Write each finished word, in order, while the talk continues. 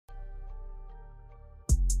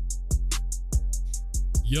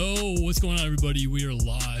Yo, what's going on, everybody? We are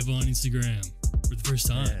live on Instagram for the first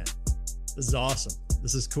time. Man, this is awesome.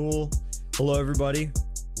 This is cool. Hello, everybody.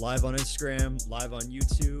 Live on Instagram, live on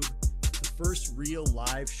YouTube. The first real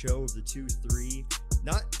live show of the 2-3.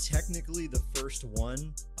 Not technically the first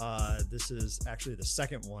one. This is actually the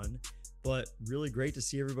second one, but really great to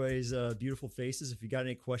see everybody's beautiful faces. If you got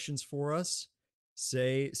any questions for us,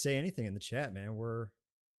 say anything in the chat, man. We're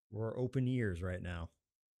open ears right now.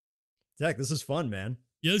 Zach, this is fun, man.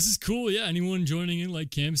 Yeah, this is cool. Yeah, anyone joining in,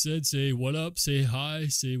 like Cam said, say what up, say hi,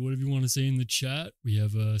 say whatever you want to say in the chat. We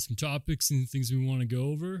have some topics and things we want to go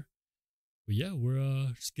over. But yeah, we're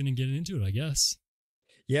just going to get into it, I guess.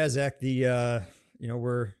 Yeah, Zach,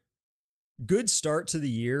 we're good start to the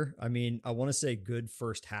year. I mean, I want to say good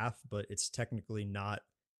first half, but it's technically not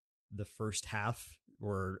the first half.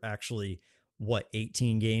 We're actually,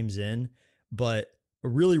 18 games in, but a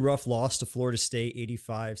really rough loss to Florida State,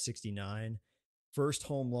 85-69. First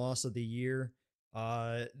home loss of the year.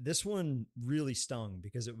 This one really stung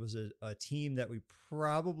because it was a team that we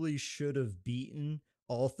probably should have beaten,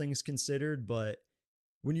 all things considered. But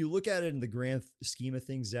when you look at it in the grand scheme of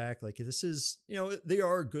things, Zach, like this is, they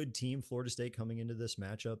are a good team. Florida State coming into this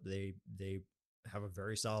matchup, they have a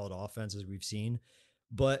very solid offense, as we've seen,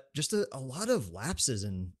 but just a lot of lapses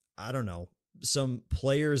and I don't know, some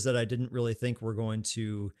players that I didn't really think were going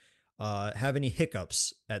to have any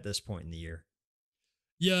hiccups at this point in the year.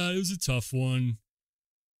 Yeah, it was a tough one.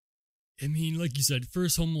 I mean, like you said,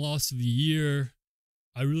 first home loss of the year.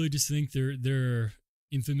 I really just think their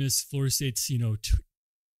infamous Florida State's,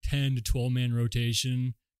 10 to 12 man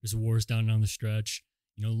rotation is worse down the stretch.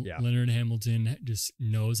 Leonard Hamilton just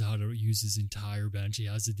knows how to use his entire bench. He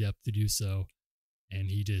has the depth to do so.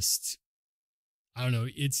 And he just, I don't know,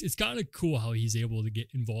 it's kind of cool how he's able to get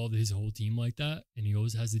involved in his whole team like that. And he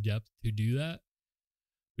always has the depth to do that.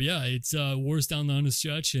 But yeah, it's worse down the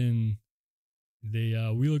stretch, and they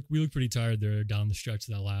we look pretty tired there down the stretch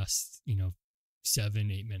of that last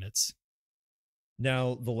 7-8 minutes.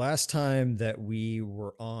 Now, the last time that we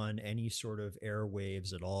were on any sort of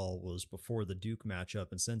airwaves at all was before the Duke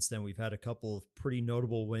matchup, and since then we've had a couple of pretty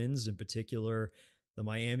notable wins. In particular, the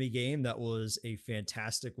Miami game, that was a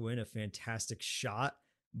fantastic win, a fantastic shot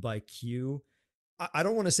by Q. I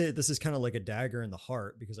don't want to say that this is kind of like a dagger in the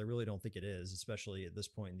heart, because I really don't think it is, especially at this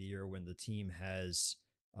point in the year when the team has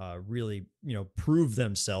really, proved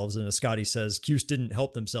themselves. And as Scotty says, Cuse didn't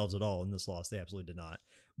help themselves at all in this loss. They absolutely did not.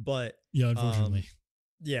 But yeah, unfortunately.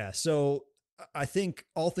 So I think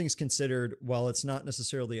all things considered, while it's not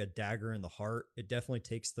necessarily a dagger in the heart, it definitely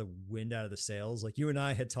takes the wind out of the sails. Like you and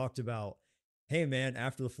I had talked about, hey man,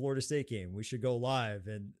 after the Florida State game, we should go live.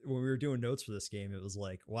 And when we were doing notes for this game, it was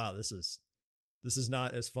like, wow, this is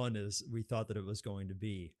not as fun as we thought that it was going to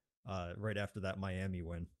be right after that Miami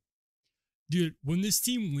win. Dude, when this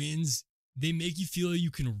team wins, they make you feel like you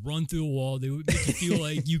can run through a wall. They would make you feel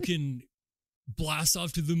like you can blast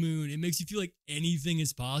off to the moon. It makes you feel like anything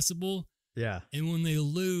is possible. Yeah. And when they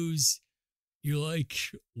lose, you're like,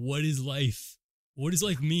 what is life? What does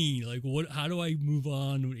life mean? Like, how do I move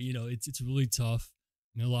on? It's really tough.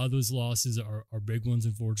 A lot of those losses are big ones,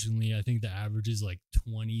 unfortunately. I think the average is like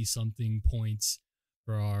 20-something points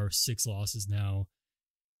for our 6 losses now.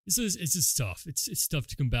 It's just tough. It's tough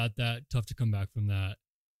to combat that, tough to come back from that.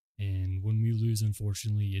 And when we lose,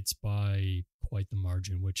 unfortunately, it's by quite the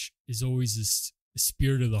margin, which is always this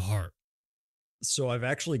spirit of the heart. So I've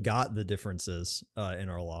actually got the differences in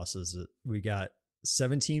our losses. We got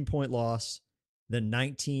 17-point loss, then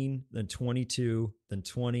 19, then 22, then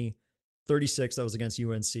 20, 36, that was against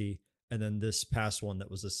UNC, and then this past one that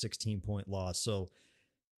was a 16-point loss. So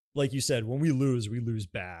like you said, when we lose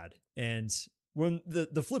bad. And when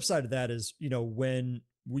the flip side of that is, when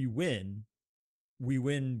we win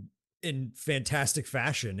in fantastic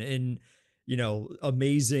fashion, in,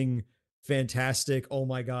 amazing, fantastic, oh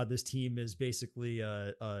my God, this team is basically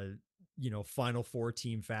a Final Four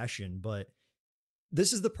team fashion. But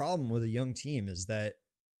this is the problem with a young team, is that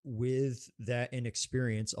with that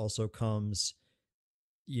inexperience also comes,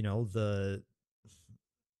 the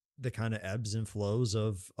kind of ebbs and flows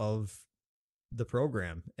of the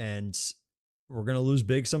program. And we're going to lose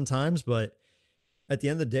big sometimes, but at the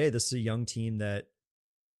end of the day, this is a young team that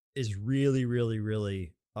is really, really,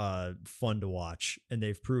 really fun to watch. And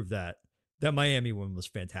they've proved that Miami win was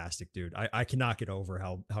fantastic, dude. I cannot get over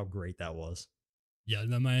how great that was. Yeah.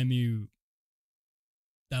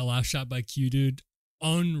 That last shot by Q, dude.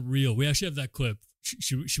 Unreal. We actually have that clip.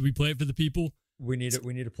 Should we play it for the people? We need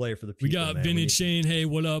to play it for the people. We got Vintage Shane. Hey,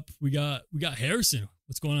 what up? We got Harrison.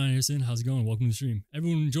 What's going on, Harrison? How's it going? Welcome to the stream.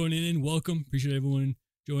 Everyone joining in. Welcome. Appreciate everyone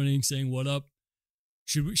joining, saying what up.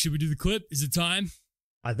 Should we do the clip? Is it time?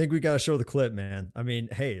 I think we got to show the clip, man. I mean,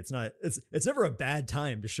 hey, it's never a bad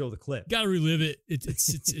time to show the clip. Gotta relive it.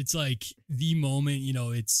 It's like the moment,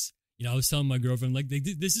 it's, I was telling my girlfriend, like,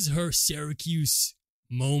 this is her Syracuse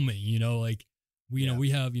moment, like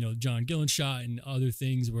we have, John Gillen shot and other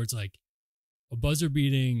things where it's like a buzzer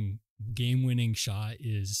beating game winning shot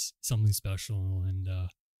is something special. And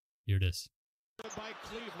here it is. By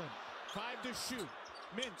Cleveland, 5 to shoot.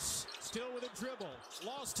 Mintz still with a dribble,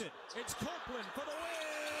 lost it. It's Copeland for the win.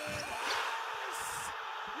 Yes!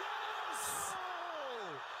 Yes!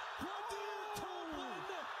 Quadir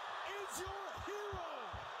Copeland is your hero.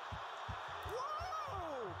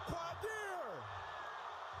 Wow! Quadir,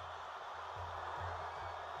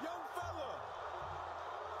 young fella.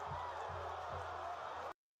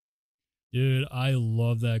 Dude, I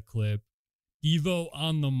love that clip. Devo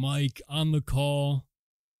on the mic, on the call.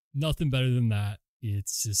 Nothing better than that.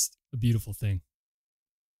 It's just a beautiful thing.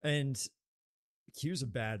 And Q's a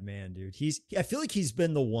bad man, dude. I feel like he's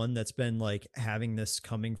been the one that's been like having this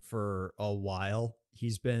coming for a while.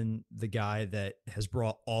 He's been the guy that has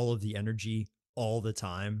brought all of the energy all the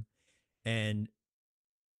time. And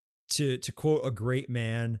to quote a great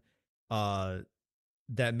man, that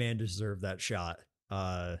man deserved that shot.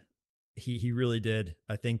 He really did.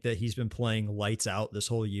 I think that he's been playing lights out this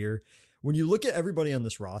whole year. When you look at everybody on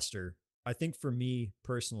this roster, I think for me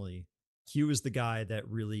personally, Q is the guy that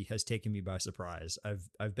really has taken me by surprise.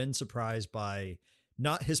 I've been surprised by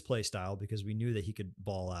not his play style, because we knew that he could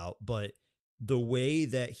ball out, but the way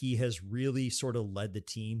that he has really sort of led the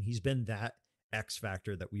team. He's been that X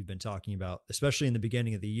factor that we've been talking about, especially in the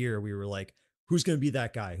beginning of the year. We were like, who's going to be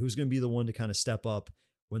that guy? Who's going to be the one to kind of step up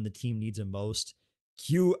when the team needs him most?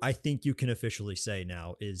 Q, I think you can officially say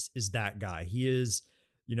now is that guy. He is,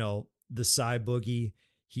 the Cy Boogie.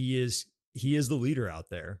 He is the leader out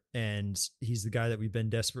there, and he's the guy that we've been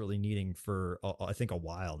desperately needing for I think a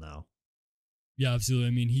while now. Yeah, absolutely.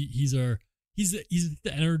 I mean, he's the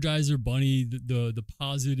Energizer Bunny, the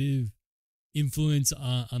positive influence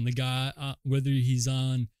on the guy, whether he's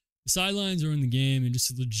on the sidelines or in the game, and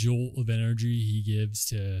just the jolt of energy he gives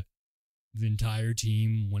to the entire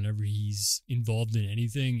team whenever he's involved in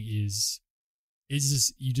anything is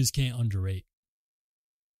just, you just can't underrate.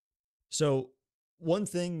 So one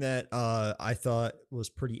thing that I thought was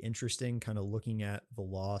pretty interesting, kind of looking at the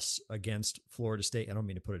loss against Florida State, I don't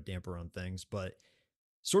mean to put a damper on things, but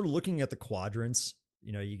sort of looking at the quadrants,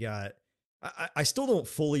 you got, I still don't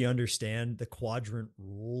fully understand the quadrant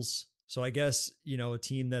rules. So I guess, a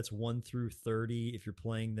team that's 1 through 30, if you're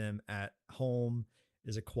playing them at home,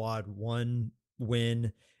 is a quad 1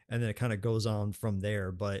 win, and then it kind of goes on from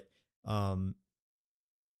there. But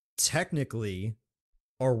technically,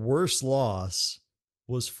 our worst loss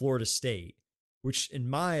was Florida State, which in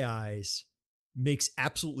my eyes makes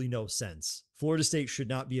absolutely no sense. Florida State should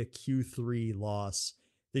not be a Q3 loss.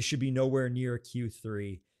 They should be nowhere near a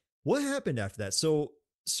Q3. What happened after that?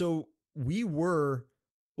 So we were,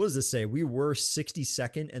 what does this say? We were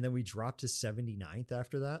 62nd, and then we dropped to 79th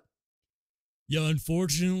after that. Yeah,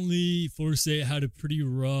 unfortunately, Florida State had a pretty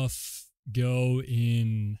rough go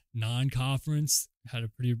in non-conference, had a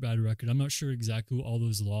pretty bad record. I'm not sure exactly all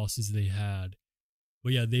those losses they had,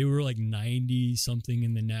 but yeah, they were like 90 something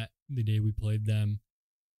in the net the day we played them.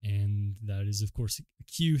 And that is, of course, a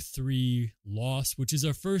Q3 loss, which is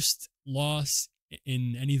our first loss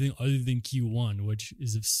in anything other than Q1, which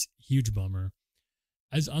is a huge bummer.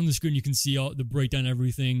 As on the screen, you can see all the breakdown,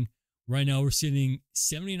 everything. Right now, we're sitting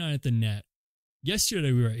 79 at the net.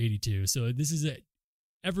 Yesterday, we were at 82. So this is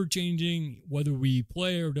ever changing, whether we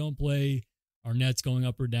play or don't play. Our net's going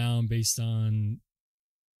up or down based on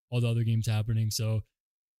all the other games happening. So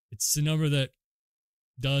it's a number that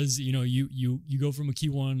does, you go from a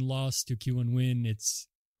Q1 loss to a Q1 win.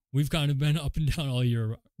 We've kind of been up and down all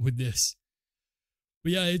year with this.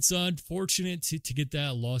 But yeah, it's unfortunate to get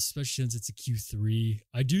that loss, especially since it's a Q3.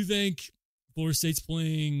 I do think Florida State's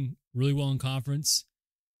playing really well in conference,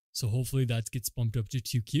 so hopefully that gets bumped up to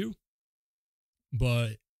 2Q.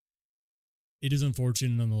 But it is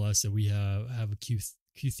unfortunate nonetheless that we have a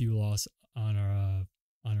Q3 loss on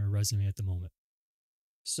our resume at the moment.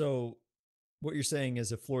 So what you're saying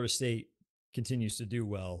is if Florida State continues to do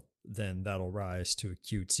well, then that'll rise to a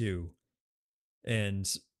Q2, and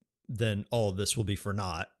then all of this will be for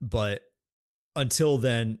naught. But until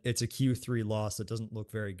then, it's a Q3 loss that doesn't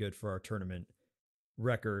look very good for our tournament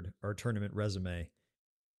record, our tournament resume.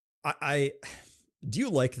 I do you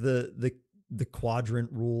like the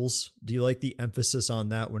quadrant rules? Do you like the emphasis on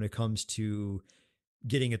that when it comes to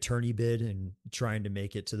getting a tourney bid and trying to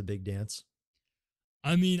make it to the big dance?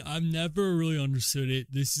 I mean, I've never really understood it.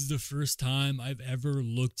 This is the first time I've ever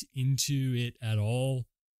looked into it at all.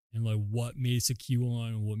 and like what makes a Q1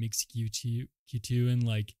 and what makes a Q2. And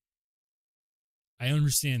like, I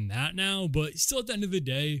understand that now, but still at the end of the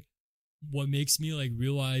day, what makes me like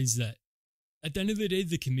realize that at the end of the day,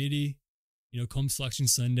 the committee, come Selection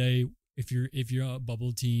Sunday, if you're a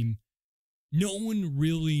bubble team, no one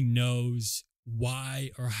really knows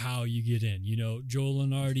why or how you get in. Joe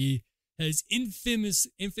Lunardi has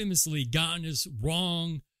infamously gotten us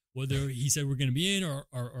wrong, whether he said we're going to be in or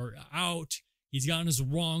out. He's gotten us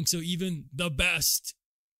wrong. So even the best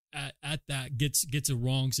at that gets it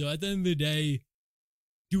wrong. So at the end of the day,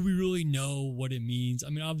 do we really know what it means? I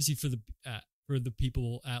mean, obviously for the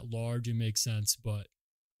people at large, it makes sense, but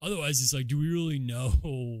otherwise, it's like, do we really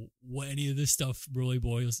know what any of this stuff really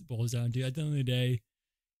boils down to? At the end of the day,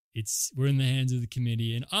 we're in the hands of the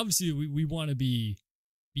committee, and obviously, we want to be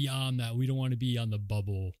beyond that. We don't want to be on the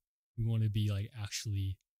bubble. We want to be like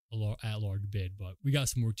actually at large bid, but we got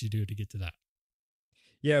some work to do to get to that.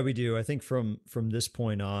 Yeah, we do. I think from this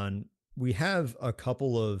point on, we have a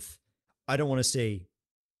couple of, I don't want to say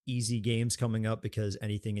easy games coming up, because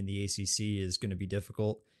anything in the ACC is going to be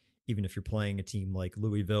difficult. Even if you're playing a team like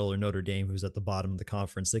Louisville or Notre Dame, who's at the bottom of the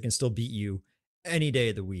conference, they can still beat you any day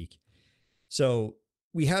of the week. So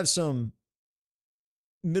we have some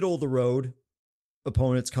middle of the road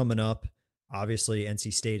opponents coming up. Obviously,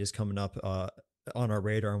 NC State is coming up on our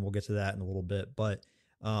radar, and we'll get to that in a little bit. But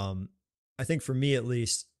I think for me, at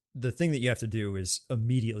least, the thing that you have to do is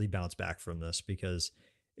immediately bounce back from this, because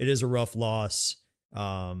it is a rough loss.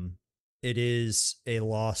 It is a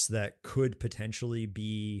loss that could potentially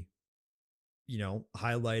be,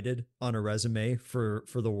 highlighted on a resume for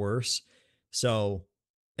the worse. So,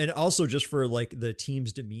 and also just for like the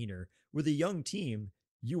team's demeanor with a young team,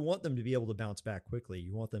 you want them to be able to bounce back quickly.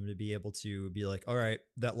 You want them to be able to be like, all right,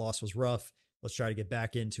 that loss was rough. Let's try to get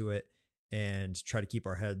back into it and try to keep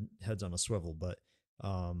our heads on a swivel. But,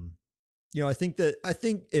 I think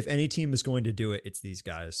if any team is going to do it, it's these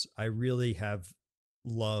guys. I really have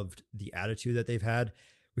loved the attitude that they've had.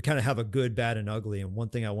 We kind of have a good, bad, and ugly. And one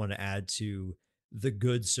thing I want to add to the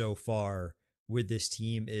good so far with this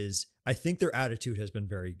team is I think their attitude has been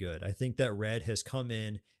very good. I think that Red has come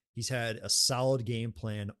in. He's had a solid game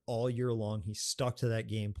plan all year long. He's stuck to that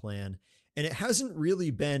game plan. And it hasn't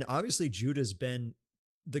really been, obviously Judah's been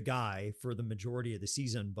the guy for the majority of the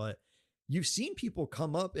season, but you've seen people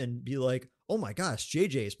come up and be like, oh my gosh,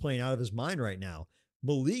 JJ is playing out of his mind right now.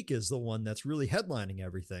 Malik is the one that's really headlining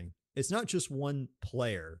everything. It's not just one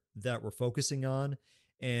player that we're focusing on.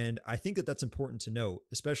 And I think that that's important to note,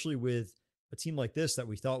 especially with a team like this that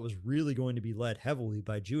we thought was really going to be led heavily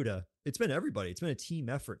by Judah. It's been everybody. It's been a team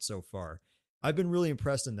effort so far. I've been really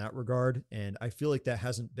impressed in that regard. And I feel like that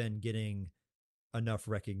hasn't been getting enough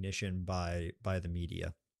recognition by the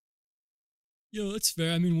media. That's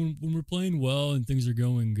fair. I mean, when we're playing well and things are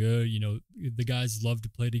going good, the guys love to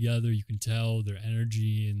play together. You can tell their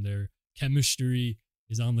energy and their chemistry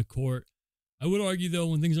is on the court. I would argue, though,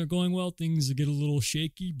 when things aren't going well, things get a little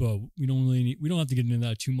shaky, but we don't have to get into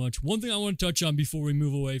that too much. One thing I want to touch on before we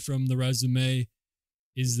move away from the resume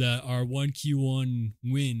is that our 1Q1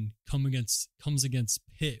 win comes against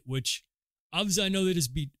Pitt, which obviously I know they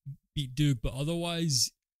just beat Duke, but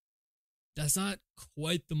otherwise that's not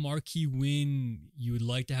quite the marquee win you would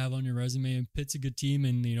like to have on your resume. And Pitt's a good team,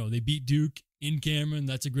 and they beat Duke in Cameron.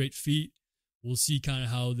 That's a great feat. We'll see kind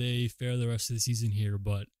of how they fare the rest of the season here,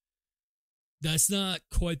 but that's not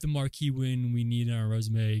quite the marquee win we need on our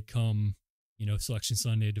resume come, Selection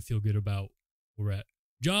Sunday to feel good about where we're at.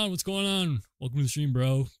 John, what's going on? Welcome to the stream,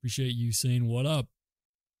 bro. Appreciate you saying what up.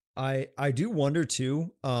 I do wonder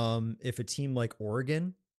too, if a team like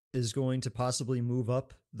Oregon is going to possibly move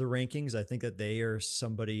up the rankings. I think that they are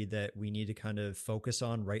somebody that we need to kind of focus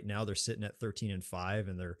on right now. They're sitting at 13-5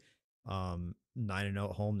 and they're 9-0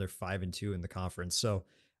 at home. They're 5-2 in the conference. So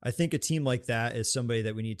I think a team like that is somebody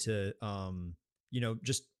that we need to,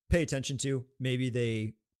 just pay attention to. Maybe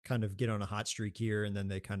they kind of get on a hot streak here and then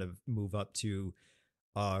they kind of move up to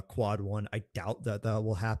quad one. I doubt that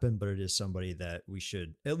will happen, but it is somebody that we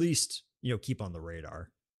should at least, keep on the radar.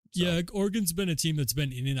 So. Yeah, Oregon's been a team that's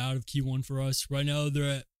been in and out of Q1 for us. Right now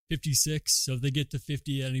they're at 56. So if they get to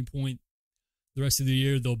 50 at any point the rest of the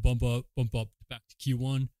year, they'll bump up back to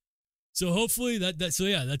Q1. So hopefully that's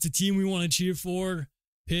a team we want to cheer for.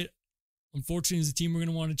 Pitt, unfortunately, is a team we're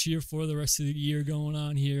going to want to cheer for the rest of the year going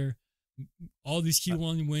on here. All these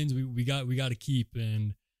Q1 wins we got to keep,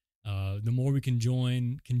 and the more we can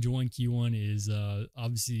join Q1 is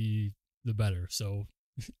obviously the better. So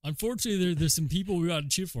unfortunately, there's some people we got to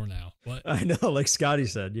cheer for now. But I know, like Scotty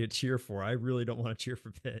said, you cheer for. I really don't want to cheer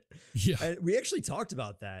for Pitt. Yeah, we actually talked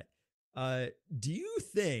about that. Do you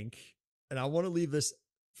think? And I want to leave this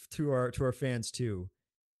to our fans too.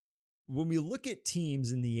 When we look at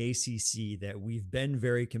teams in the ACC that we've been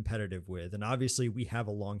very competitive with, and obviously we have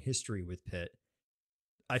a long history with Pitt,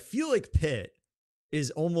 I feel like Pitt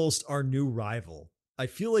is almost our new rival. I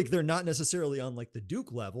feel like they're not necessarily on like the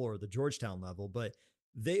Duke level or the Georgetown level, but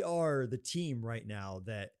they are the team right now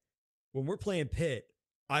that when we're playing Pitt,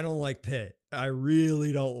 I don't like Pitt. I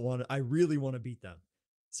really want to beat them.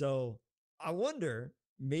 So I wonder,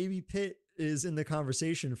 maybe Pitt is in the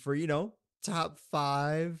conversation for, top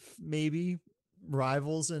 5, maybe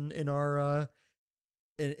rivals in our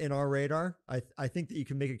in our radar. I think that you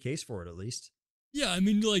can make a case for it at least. Yeah, I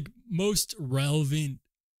mean, like most relevant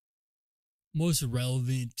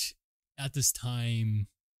at this time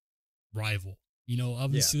rival.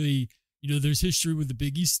 Obviously, there's history with the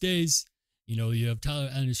Big East days. You have Tyler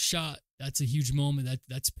Ennis shot. That's a huge moment.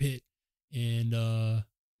 That's Pitt. And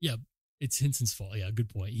yeah, it's Hinson's fault. Yeah, good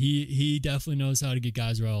point. He definitely knows how to get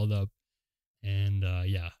guys riled up. And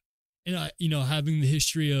yeah. And having the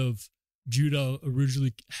history of Judah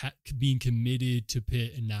originally being committed to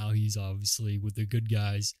Pitt, and now he's obviously with the good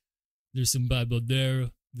guys. There's some bad blood there.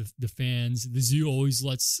 The fans, the zoo always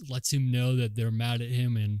lets him know that they're mad at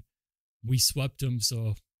him, and we swept him.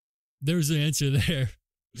 So there's the answer there.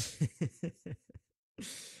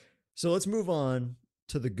 So let's move on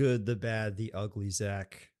to the good, the bad, the ugly,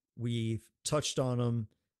 Zach. We've touched on him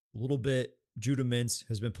a little bit. Judah Mintz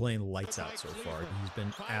has been playing lights out so far. He's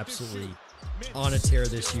been absolutely on a tear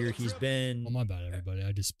this year. He's been... Oh, my bad, everybody.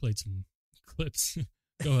 I just played some clips.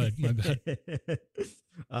 Go ahead. My bad.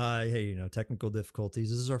 Hey, technical difficulties.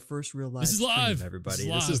 This is our first real live. This is live, stream, everybody.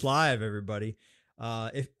 This is live, everybody.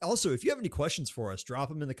 If you have any questions for us, drop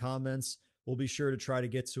them in the comments. We'll be sure to try to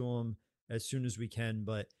get to them as soon as we can.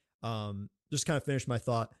 But just kind of finish my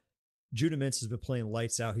thought. Judah Mintz has been playing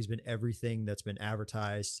lights out. He's been everything that's been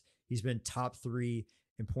advertised. He's been top 3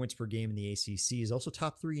 in points per game in the ACC. He's also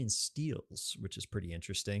top 3 in steals, which is pretty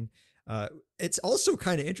interesting. It's also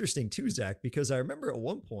kind of interesting too, Zach, because I remember at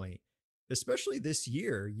one point, especially this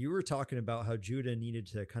year, you were talking about how Judah needed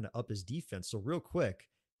to kind of up his defense. So real quick,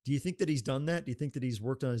 do you think that he's done that? Do you think that he's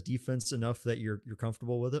worked on his defense enough that you're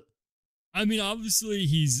comfortable with it? I mean, obviously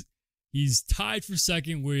he's tied for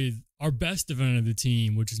second with our best defender of the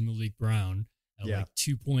team, which is Malik Brown. Like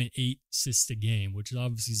 2.8 assists a game, which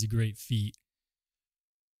obviously is a great feat.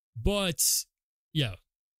 But yeah,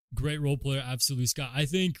 great role player, absolutely, Scott. I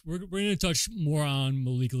think we're going to touch more on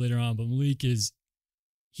Malik later on, but Malik he's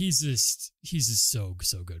just so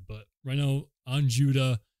good. But right now on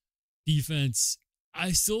Judah defense,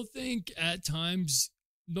 I still think at times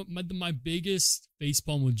my biggest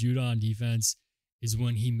facepalm with Judah on defense is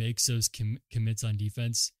when he makes those commits on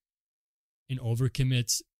defense and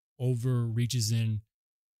overcommits. Overreaches in.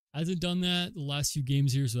 Hasn't done that the last few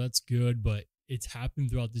games here, so that's good, but it's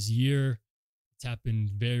happened throughout this year. It's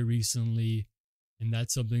happened very recently, and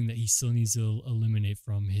that's something that he still needs to eliminate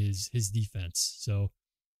from his defense. So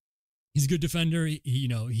he's a good defender.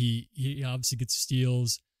 He obviously gets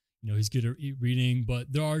steals. He's good at reading,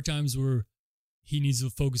 but there are times where he needs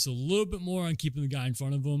to focus a little bit more on keeping the guy in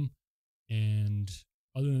front of him. And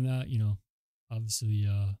other than that, obviously,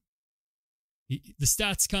 the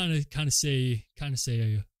stats kind of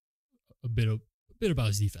say a bit about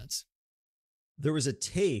his defense. There was a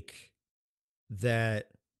take that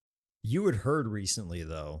you had heard recently,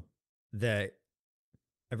 though, that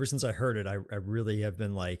ever since I heard it, I really have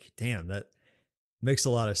been like, damn, that makes a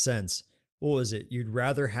lot of sense. What was it? You'd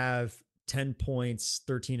rather have 10 points,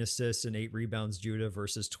 13 assists, and 8 rebounds, Judah,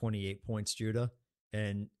 versus 28 points, Judah.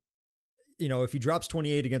 And, if he drops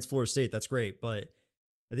 28 against Florida State, that's great. But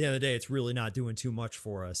at the end of the day, it's really not doing too much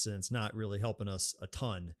for us, and it's not really helping us a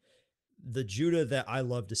ton. The Judah that I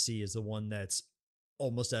love to see is the one that's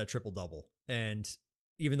almost at a triple-double. And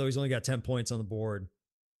even though he's only got 10 points on the board,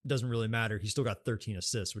 it doesn't really matter. He's still got 13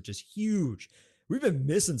 assists, which is huge. We've been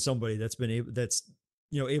missing somebody that's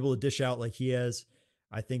able to dish out like he has.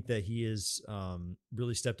 I think that he has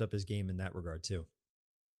really stepped up his game in that regard too.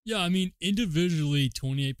 Yeah, I mean, individually,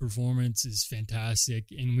 28 performance is fantastic,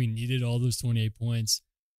 and we needed all those 28 points.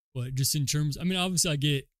 But just in terms, I mean, obviously I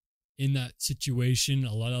get in that situation.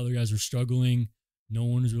 A lot of other guys were struggling. No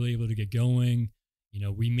one was really able to get going.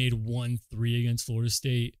 We made 1-3 against Florida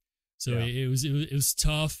State. So it was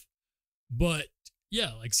tough. But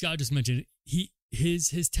yeah, like Scott just mentioned,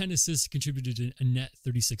 his 10 assists contributed to a net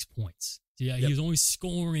 36 points. So yeah, he was only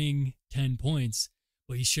scoring 10 points,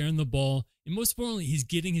 but he's sharing the ball. And most importantly, he's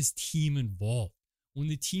getting his team involved. When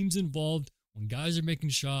the team's involved, when guys are making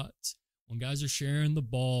shots, when guys are sharing the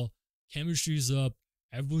ball, chemistry's up,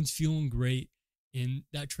 everyone's feeling great, and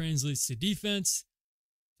that translates to defense.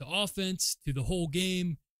 the offense to the whole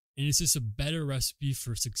game. And it's just a better recipe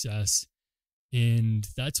for success. And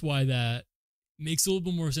that's why that makes a little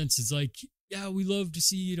bit more sense. It's like, yeah, we love to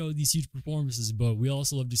see, these huge performances, but we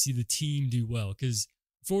also love to see the team do well. Because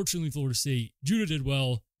fortunately, Florida State, Judah did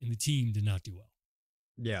well and the team did not do well.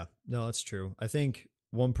 Yeah, no, that's true. I think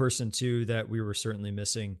one person too that we were certainly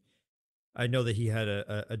missing, I know that he had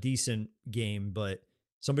a decent game, but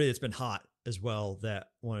somebody that's been hot as well that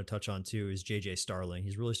I want to touch on too is JJ Starling.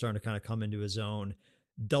 He's really starting to kind of come into his own.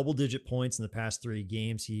 Double-digit points in the past 3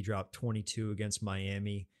 games. He dropped 22 against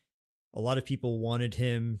Miami. A lot of people wanted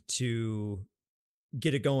him to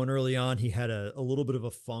get it going early on. He had a little bit of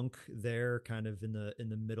a funk there, kind of in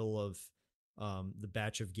the middle of the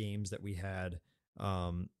batch of games that we had,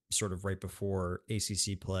 sort of right before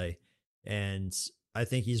ACC play. And I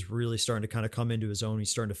think he's really starting to kind of come into his own.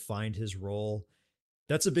 He's starting to find his role.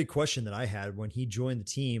 That's a big question that I had when he joined the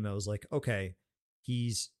team. I was like, okay,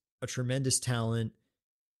 he's a tremendous talent.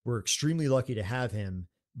 We're extremely lucky to have him,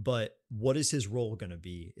 but what is his role going to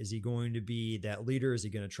be? Is he going to be that leader? Is he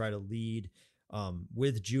going to try to lead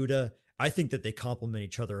with Judah? I think that they complement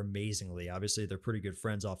each other amazingly. Obviously, they're pretty good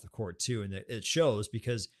friends off the court too, and it shows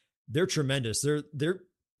because they're tremendous. They're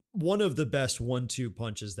one of the best 1-2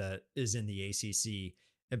 punches that is in the ACC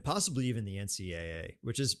and possibly even the NCAA,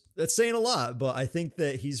 that's saying a lot, but I think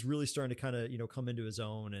that he's really starting to kind of, come into his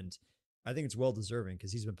own, and I think it's well deserving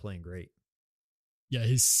because he's been playing great. Yeah,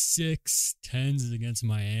 his 6-10s against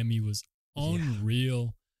Miami was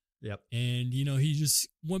unreal. Yep. And, he just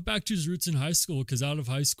went back to his roots in high school because out of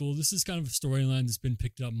high school, this is kind of a storyline that's been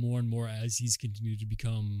picked up more and more as he's continued to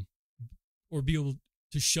become or be able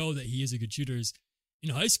to show that he is a good shooter.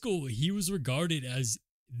 In high school, he was regarded as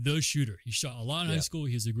the shooter. He shot a lot in high school.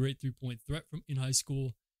 He has a great 3-point threat in high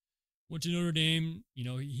school. Went to Notre Dame.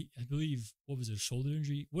 I believe, what was it, a shoulder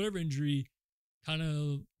injury? Whatever injury kind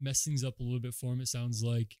of messed things up a little bit for him, it sounds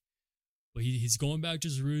like. But he's going back to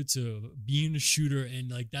his roots of being a shooter, and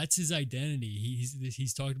like that's his identity.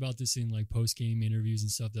 He's talked about this in like post game interviews and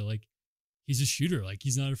stuff that like he's a shooter. Like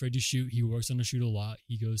he's not afraid to shoot. He works on the shoot a lot.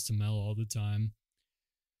 He goes to Mel all the time.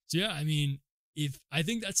 So yeah, I mean, I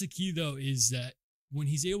think that's the key though, is that when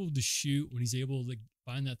he's able to shoot, when he's able to like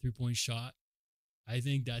find that 3-point shot, I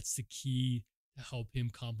think that's the key to help him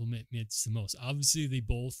complement Mitch the most. Obviously, they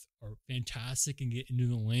both are fantastic and get into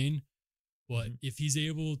the lane, but if he's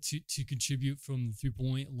able to contribute from the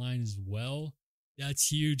 3-point line as well, that's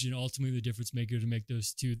huge and ultimately the difference maker to make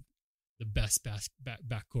those two the best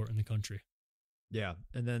backcourt in the country. Yeah,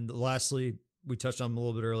 and then lastly, we touched on him a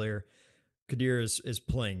little bit earlier. Kadir is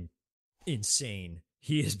playing insane.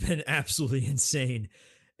 He has been absolutely insane,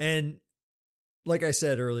 and like I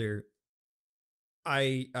said earlier,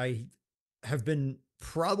 I have been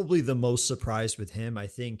probably the most surprised with him. I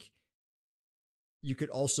think you could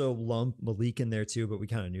also lump Malik in there too, but we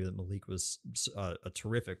kind of knew that Malik was a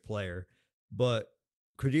terrific player. But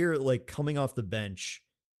Kadir, like coming off the bench,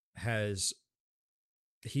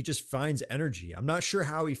 he just finds energy. I'm not sure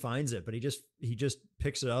how he finds it, but he just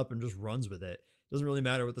picks it up and just runs with it. Doesn't really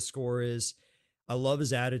matter what the score is. I love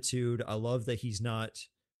his attitude. I love that he's not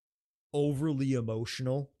overly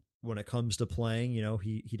emotional when it comes to playing.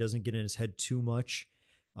 He doesn't get in his head too much.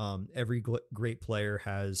 Every great player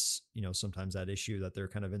has, sometimes that issue that they're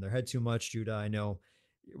kind of in their head too much. Judah, I know,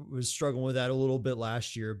 was struggling with that a little bit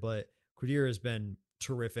last year, but Kadir has been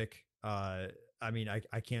terrific. I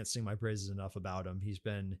can't sing my praises enough about him. He's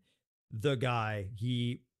been the guy.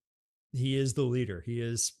 He is the leader. He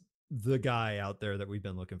is the guy out there that we've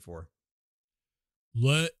been looking for.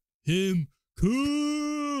 Let him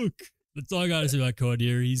cook. That's all I got to say about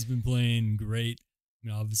Kadir. He's been playing great.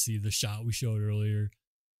 Obviously the shot we showed earlier,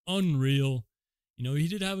 unreal. He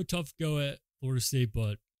did have a tough go at Florida State,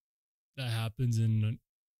 but that happens, and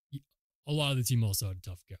a lot of the team also had a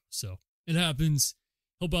tough go. So it happens.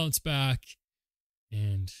 He'll bounce back,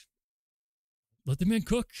 and let the man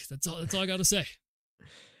cook. That's all I got to say.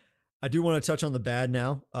 I do want to touch on the bad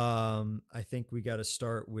now. I think we got to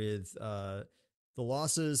start with the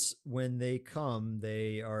losses. When they come,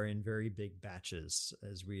 they are in very big batches,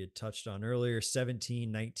 as we had touched on earlier.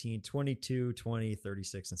 17, 19, 22, 20,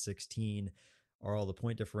 36, and 16 are all the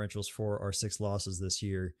point differentials for our 6 losses this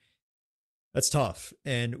year. That's tough.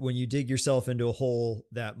 And when you dig yourself into a hole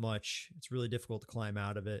that much, it's really difficult to climb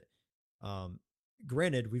out of it.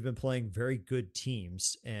 Granted, we've been playing very good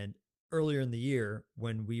teams, and earlier in the year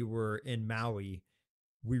when we were in Maui,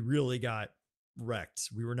 we really got wrecked.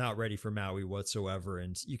 We were not ready for Maui whatsoever.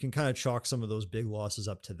 And you can kind of chalk some of those big losses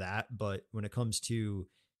up to that. But when it comes to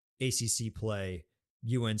ACC play,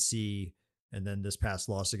 UNC, and then this past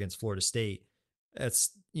loss against Florida State,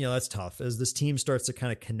 that's tough. As this team starts to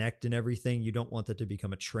kind of connect and everything, you don't want that to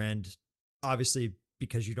become a trend, obviously,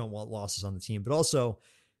 because you don't want losses on the team, but also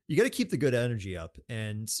you got to keep the good energy up.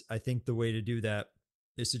 And I think the way to do that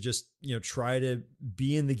is to just, try to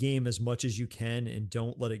be in the game as much as you can and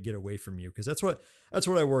don't let it get away from you. Cause that's what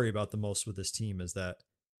I worry about the most with this team is that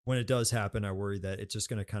when it does happen, I worry that it's just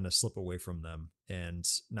going to kind of slip away from them and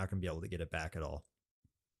not going to be able to get it back at all.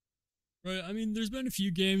 Right. I mean, there's been a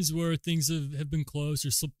few games where things have been close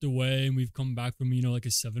or slipped away and we've come back from, like a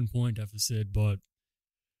 7-point deficit. But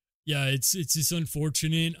yeah, it's just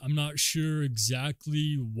unfortunate. I'm not sure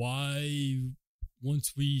exactly why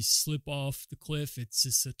once we slip off the cliff, it's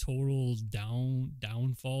just a total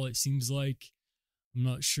downfall. It seems like I'm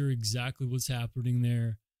not sure exactly what's happening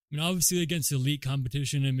there. I mean, obviously against elite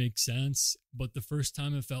competition, it makes sense. But the first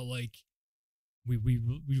time it felt like we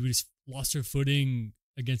just lost our footing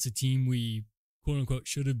against a team we quote unquote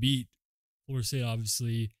should have beat, Florida State,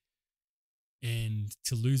 obviously, and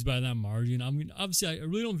to lose by that margin. I mean, obviously, I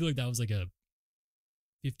really don't feel like that was like a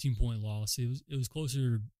 15-point loss. It was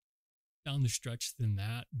closer down the stretch than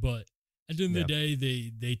that. But at the end of the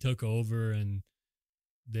day, they took over and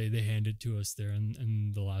they handed to us there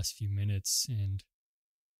in the last few minutes, and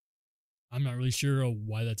I'm not really sure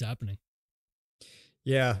why that's happening.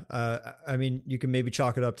 Yeah, I mean, you can maybe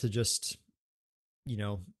chalk it up to just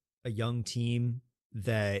a young team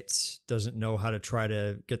that doesn't know how to try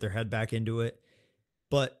to get their head back into it.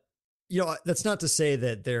 But, that's not to say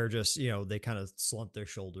that they're just, they kind of slump their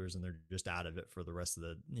shoulders and they're just out of it for the rest of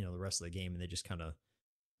the game. And they just kind of,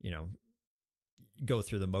 go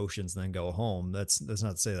through the motions and then go home. That's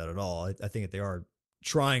not to say that at all. I think that they are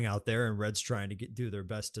trying out there and Red's trying to do their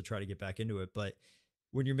best to try to get back into it. But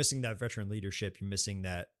when you're missing that veteran leadership, you're missing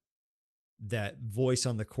that voice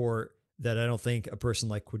on the court that I don't think a person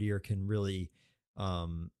like Quadir can really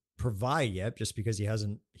provide yet, just because he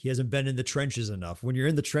hasn't been in the trenches enough. When you're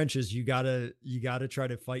in the trenches, you gotta try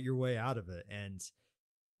to fight your way out of it. And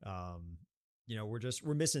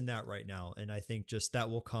we're missing that right now. And I think just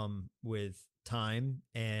that will come with time.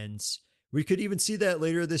 And we could even see that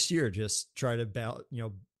later this year. Just try to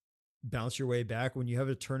bounce your way back when you have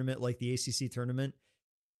a tournament like the ACC tournament.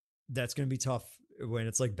 That's going to be tough when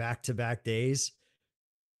it's like back-to-back days.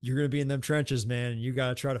 You're going to be in them trenches, man, and you got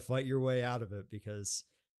to try to fight your way out of it because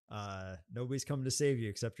nobody's coming to save you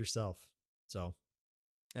except yourself. So,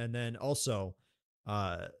 and then also,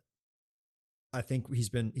 I think he's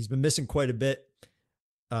been missing quite a bit.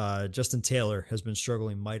 Justin Taylor has been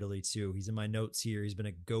struggling mightily too. He's in my notes here. He's been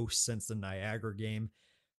a ghost since the Niagara game.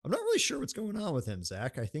 I'm not really sure what's going on with him,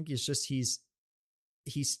 Zach. I think it's just he's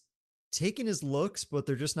taking his looks, but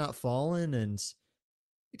they're just not falling, and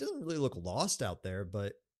he doesn't really look lost out there,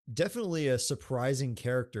 but definitely a surprising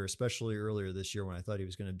character, especially earlier this year when I thought he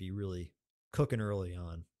was going to be really cooking early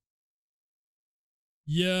on.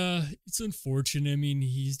 Yeah, it's unfortunate. I mean,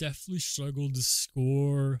 he's definitely struggled to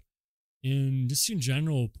score and just in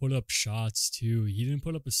general put up shots too. He didn't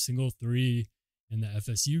put up a single three in the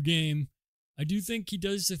FSU game. I do think he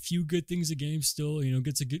does a few good things a game still,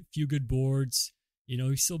 gets few good boards.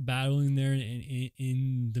 He's still battling there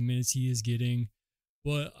in the minutes he is getting.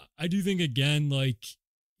 But I do think, again, like,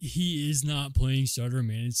 he is not playing starter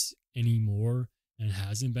minutes anymore and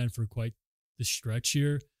hasn't been for quite the stretch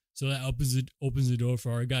here. So that opens the door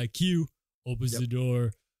for our guy Q, opens the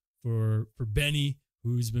door for Benny,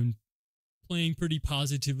 who's been playing pretty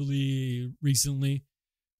positively recently.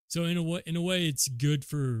 So in a way, it's good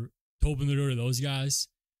to open the door to those guys.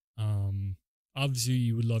 Obviously,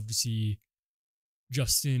 you would love to see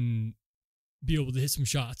Justin be able to hit some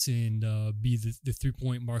shots and be the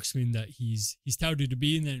 3-point marksman that he's touted to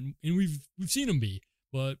be, and we've seen him be.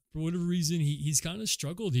 But for whatever reason, he's kind of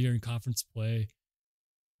struggled here in conference play,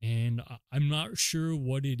 and I'm not sure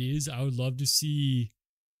what it is. I'd love to see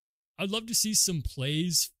some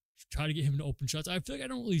plays try to get him to open shots. I feel like I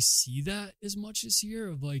don't really see that as much this year.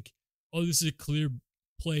 Of like, oh, this is a clear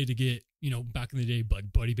play to get back in the day,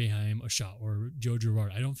 Buddy Boeheim a shot or Joe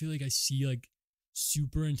Girard. I don't feel like I see like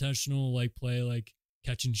super intentional like play, like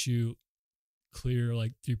catch and shoot, clear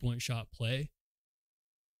like 3-point shot play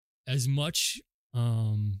as much.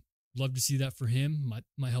 Love to see that for him.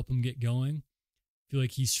 Might help him get going. Feel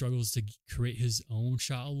like he struggles to create his own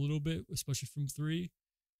shot a little bit, especially from 3.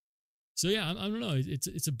 So yeah, I don't know.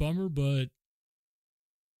 It's a bummer, but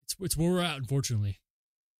it's where we're at, unfortunately.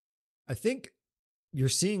 I think you're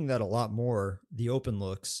seeing that a lot more, the open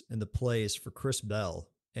looks and the plays for Chris Bell.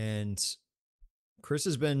 And Chris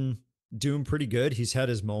has been doing pretty good. He's had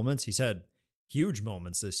his moments. He's had huge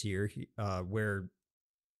moments this year where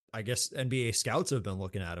I guess NBA scouts have been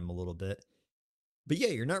looking at him a little bit. But yeah,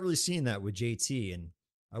 you're not really seeing that with JT. And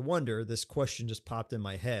I wonder, this question just popped in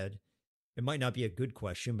my head. It might not be a good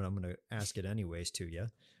question, but I'm going to ask it anyways to you.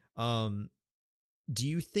 Um, do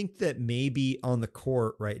you think that maybe on the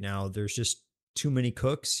court right now, there's just too many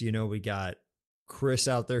cooks? You know, we got Chris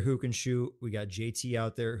out there who can shoot. We got JT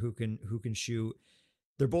out there who can shoot.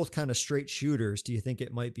 They're both kind of straight shooters. Do you think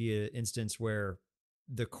it might be an instance where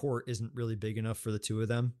the court isn't really big enough for the two of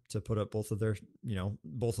them to put up both of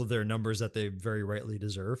their numbers that they very rightly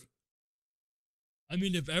deserve? I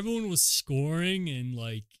mean, if everyone was scoring and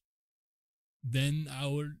like, then I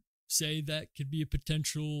would say that could be a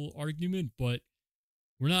potential argument, but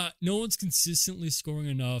no one's consistently scoring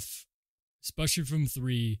enough, especially from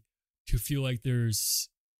three, to feel like there's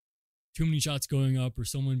too many shots going up or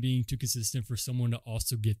someone being too consistent for someone to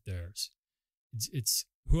also get theirs. It's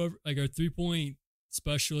whoever, like our 3-point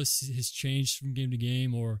specialist has changed from game to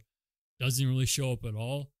game or doesn't really show up at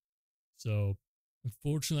all. So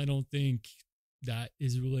unfortunately, I don't think that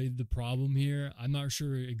is really the problem here. I'm not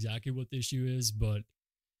sure exactly what the issue is, but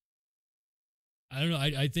I don't know.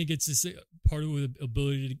 I think it's just part of the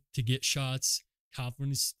ability to get shots,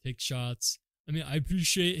 confidence to take shots. I mean, I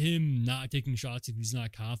appreciate him not taking shots if he's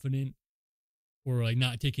not confident or like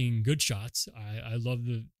not taking good shots. I love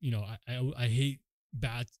I hate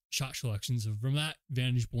bad shot selections. So from that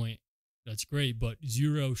vantage point, that's great. But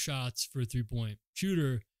 0 shots for a 3-point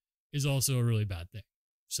shooter is also a really bad thing.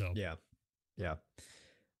 So yeah.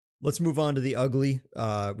 Let's move on to the ugly.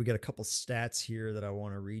 We got a couple stats here that I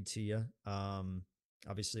want to read to you.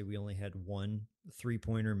 Obviously, we only had 1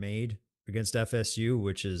 3-pointer made against FSU,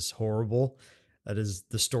 which is horrible. That is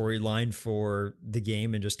the storyline for the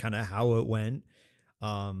game and just kind of how it went.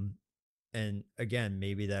 And again,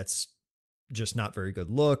 maybe that's just not very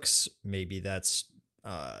good looks. Maybe that's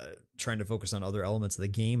trying to focus on other elements of the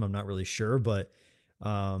game. I'm not really sure, but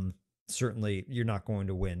certainly you're not going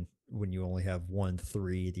to win when you only have 1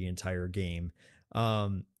 3 the entire game.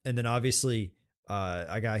 And then obviously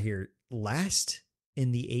I got here last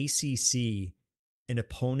in the ACC in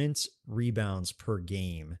opponents' rebounds per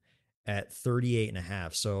game at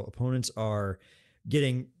 38.5. So opponents are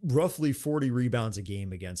getting roughly 40 rebounds a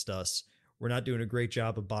game against us. We're not doing a great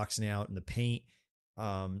job of boxing out in the paint.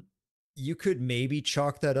 You could maybe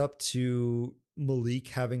chalk that up to Malik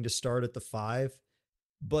having to start at the 5,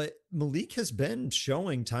 but Malik has been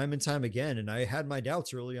showing time and time again, and I had my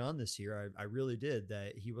doubts early on this year. I really did,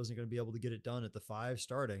 that he wasn't going to be able to get it done at the 5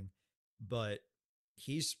 starting, but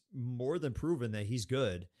he's more than proven that he's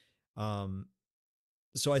good.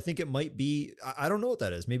 So I think it might be, I don't know what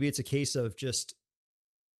that is. Maybe it's a case of just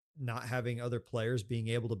not having other players being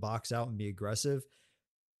able to box out and be aggressive.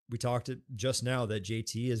 We talked just now that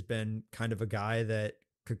JT has been kind of a guy that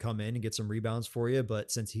could come in and get some rebounds for you,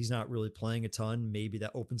 but since he's not really playing a ton, maybe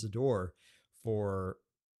that opens a door for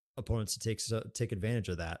opponents to take advantage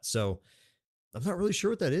of that. So I'm not really sure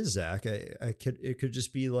what that is, Zach. It could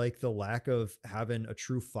just be like the lack of having a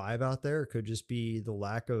true 5 out there. It could just be the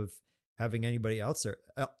lack of having anybody else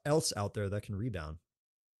out there that can rebound.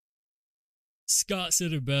 Scott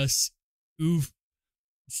said it best. Oof.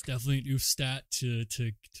 It's definitely an oof stat to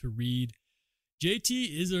read.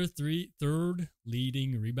 JT is our third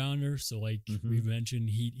leading rebounder. So like we've mentioned,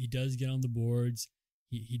 he does get on the boards.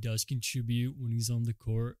 He does contribute when he's on the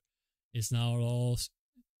court. It's not all,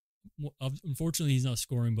 unfortunately he's not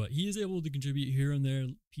scoring, but he is able to contribute here and there,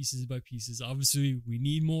 pieces by pieces. Obviously we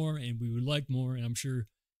need more and we would like more, and I'm sure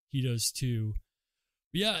he does too.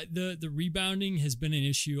 But yeah, the rebounding has been an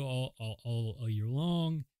issue all year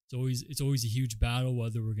long. It's always a huge battle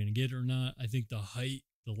whether we're going to get it or not. I think the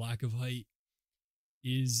lack of height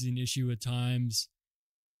is an issue at times,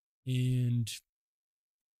 and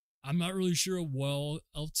I'm not really sure what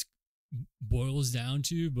else boils down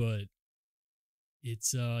to, but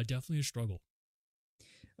it's definitely a struggle.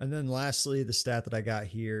 And then lastly, the stat that I got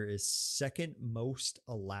here is second most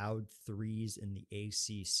allowed threes in the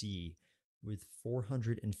ACC with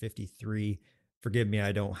 453. Forgive me,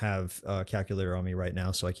 I don't have a calculator on me right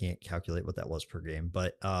now, so I can't calculate what that was per game.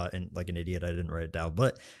 But and like an idiot, I didn't write it down.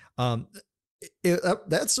 But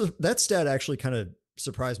that stat actually kind of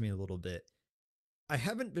surprised me a little bit. I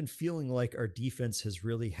haven't been feeling like our defense has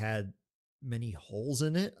really had many holes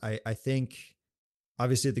in it. I think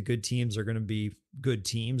obviously the good teams are going to be good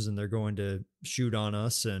teams and they're going to shoot on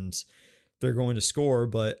us and they're going to score.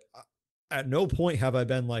 But at no point have I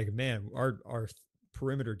been like, man, our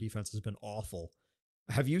perimeter defense has been awful.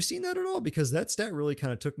 Have you seen that at all? Because that stat really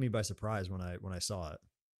kind of took me by surprise when I saw it.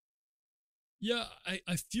 Yeah,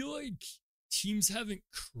 I feel like teams haven't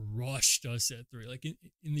crushed us at 3. Like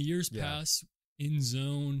in the years past, in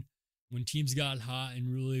zone, when teams got hot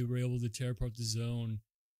and really were able to tear apart the zone,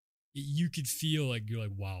 you could feel like you're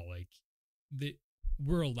like, wow, like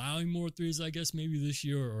we're allowing more threes, I guess, maybe this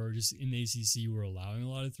year, or just in the ACC, we're allowing a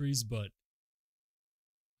lot of threes, but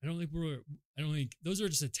I don't think those are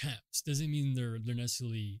just attempts. Doesn't mean they're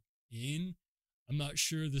necessarily in. I'm not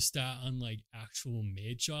sure the stat on like actual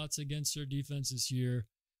made shots against our defense this year,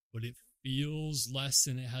 but it feels less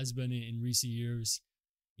than it has been in recent years.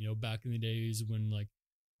 Back in the days when like,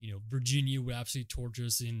 Virginia would absolutely torch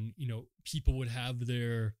us, and, people would have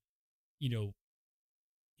their,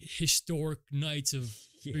 historic nights of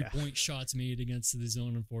 3-point shots made against the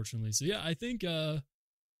zone, unfortunately. So yeah, I think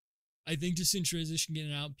just in transition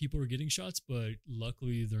getting out, people are getting shots, but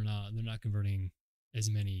luckily they're not converting as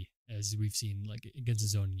many as we've seen like against the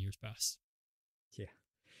zone in years past. Yeah,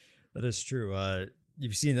 that is true.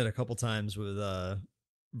 You've seen that a couple times with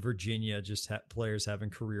Virginia, just players having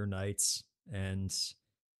career nights, and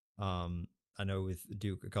I know with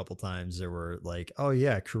Duke a couple times there were like, oh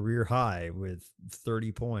yeah, career high with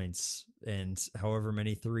 30 points and however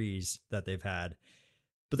many threes that they've had.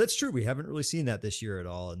 But that's true. We haven't really seen that this year at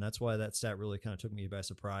all. And that's why that stat really kind of took me by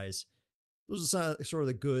surprise. Those are sort of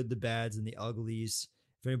the good, the bads, and the uglies.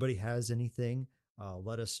 If anybody has anything,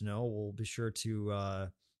 let us know. We'll be sure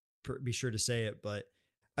to say it. But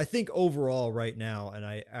I think overall right now, and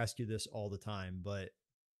I ask you this all the time, but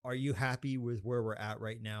are you happy with where we're at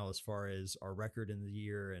right now as far as our record in the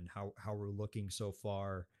year and how we're looking so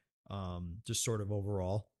far, just sort of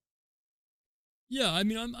overall? Yeah, I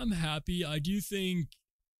mean, I'm happy. I do think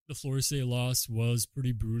the Florida State loss was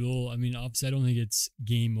pretty brutal. I mean, obviously, I don't think it's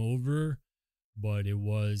game over, but it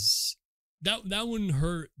was that one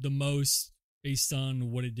hurt the most based on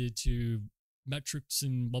what it did to metrics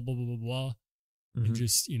and blah blah blah blah blah. Mm-hmm. And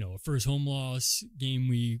just a first home loss game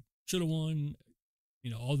we should have won.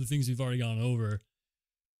 All the things we've already gone over.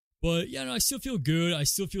 But yeah, no, I still feel good. I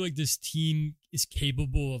still feel like this team is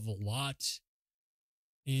capable of a lot,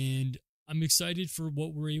 and I'm excited for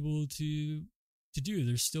what we're able to do.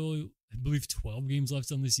 There's still, I believe, 12 games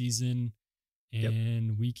left on the season,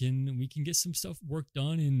 and we can get some stuff work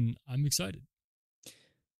done, and I'm excited.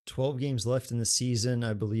 12 games left in the season.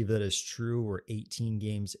 I believe that is true. We're 18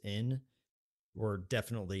 games in. We're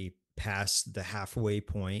definitely past the halfway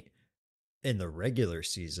point in the regular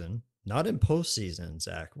season, not in postseason,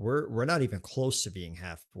 Zach. We're not even close to being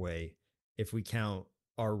halfway if we count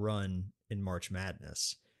our run in March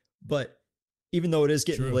Madness. But even though it is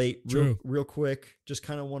getting late, real quick, just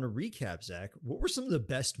kind of want to recap, Zach. What were some of the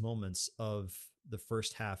best moments of the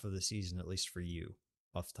first half of the season, at least for you,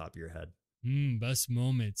 off the top of your head? Best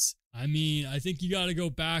moments. I mean, I think you got to go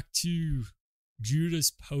back to Judah's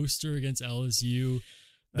poster against LSU.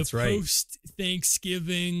 That's right. Post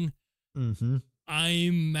Thanksgiving. Mm-hmm.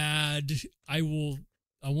 I'm mad. I want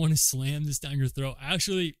to slam this down your throat.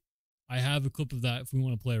 Actually, I have a clip of that if we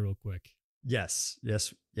want to play real quick. Yes,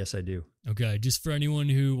 I do. Okay, just for anyone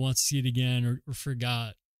who wants to see it again or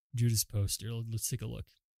forgot Judah's poster, let's take a look.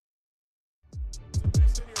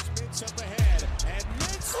 Mintz up ahead, and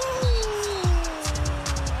Mintz.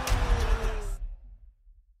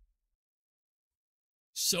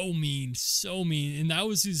 So mean. And that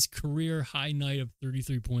was his career high night of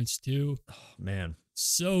 33 points too. Oh, man.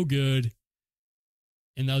 So good.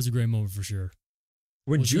 And that was a great moment for sure.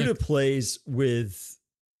 When Judah plays with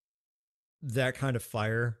that kind of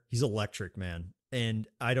fire, he's electric, man. And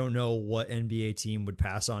I don't know what NBA team would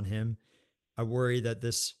pass on him. I worry that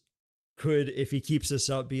this could, if he keeps this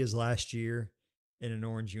up, be his last year in an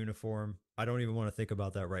orange uniform. I don't even want to think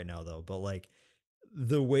about that right now, though. But like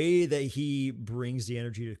the way that he brings the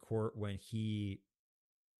energy to court when he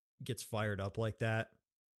gets fired up like that,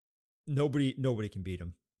 nobody can beat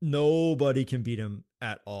him. Nobody can beat him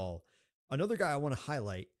at all. Another guy I want to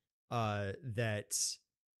highlight that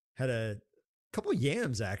had a couple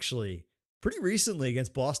yams actually pretty recently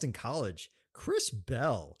against Boston College, Chris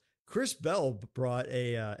Bell. Chris Bell brought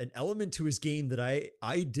an element to his game that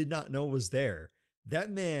I did not know was there. That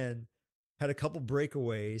man had a couple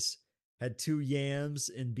breakaways, had 2 yams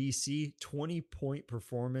in BC, 20-point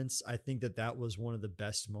performance. I think that was one of the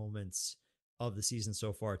best moments of the season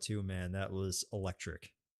so far too, man. That was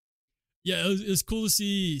electric. Yeah, it was cool to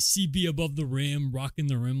see CB above the rim, rocking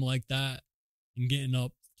the rim like that, and getting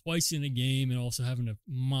up twice in a game, and also having a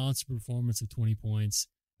monster performance of 20 points.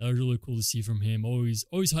 That was really cool to see from him. Always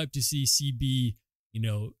hyped to see CB,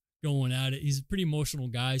 going at it. He's a pretty emotional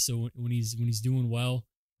guy, so when he's doing well,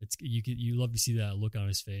 you love to see that look on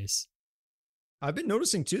his face. I've been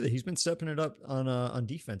noticing too that he's been stepping it up on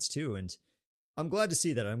defense too, and I'm glad to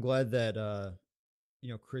see that. I'm glad that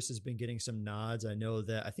Chris has been getting some nods. I know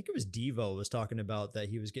that I think it was Devo was talking about that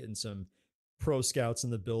he was getting some pro scouts in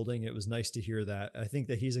the building. It was nice to hear that. I think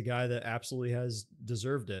that he's a guy that absolutely has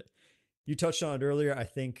deserved it. You touched on it earlier. I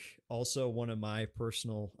think also one of my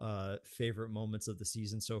personal favorite moments of the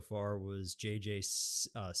season so far was JJ's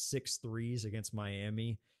 6 threes against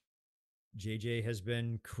Miami. JJ has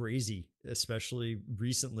been crazy, especially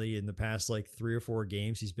recently in the past like 3 or 4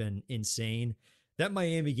 games. He's been insane. That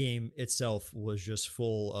Miami game itself was just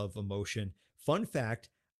full of emotion. Fun fact,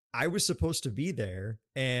 I was supposed to be there,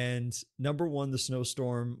 and number one, the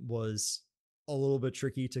snowstorm was a little bit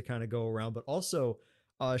tricky to kind of go around, but also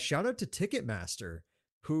shout out to Ticketmaster,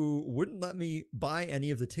 who wouldn't let me buy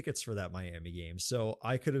any of the tickets for that Miami game. So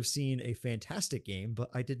I could have seen a fantastic game, but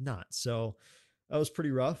I did not. So that was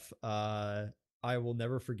pretty rough. I will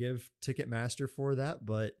never forgive Ticketmaster for that,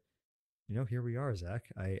 but here we are, Zach.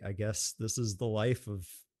 I guess this is the life of,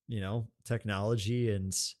 technology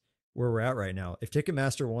and where we're at right now. If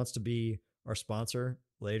Ticketmaster wants to be our sponsor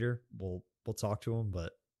later, we'll talk to them.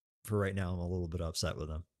 But for right now, I'm a little bit upset with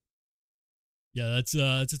them. Yeah, that's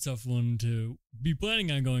a tough one to be planning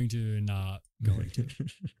on going to and not going to.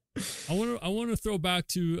 I want to throw back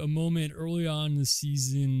to a moment early on in the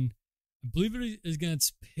season. I believe it is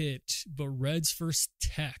against Pitt, but Red's first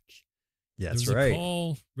tech. Yeah, that's there was right. A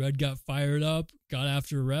call. Red got fired up, got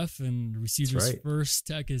after a ref, and received his first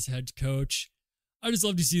tech as head coach. I just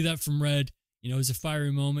love to see that from Red. It was a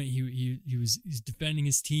fiery moment. He's defending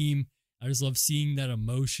his team. I just love seeing that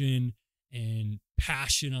emotion and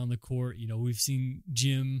passion on the court. We've seen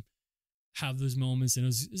Jim have those moments, and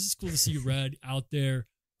it's just cool to see Red out there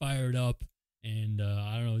fired up. And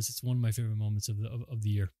I don't know, it's one of my favorite moments of the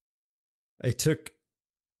year. It took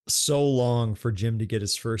so long for Jim to get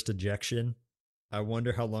his first ejection. I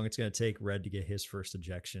wonder how long it's going to take Red to get his first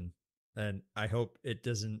ejection. And I hope it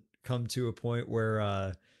doesn't come to a point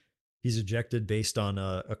where he's ejected based on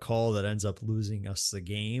a call that ends up losing us the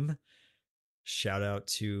game. Shout out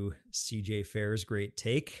to CJ Fair's great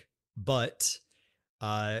take. But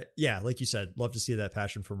yeah, like you said, love to see that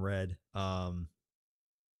passion from Red.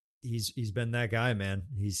 He's been that guy, man.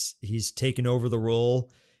 He's taken over the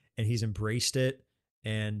role and he's embraced it.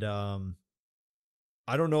 And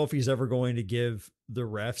I don't know if he's ever going to give the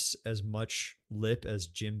refs as much lip as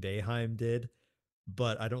Jim Boeheim did,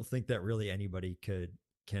 but I don't think that really anybody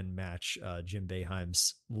can match Jim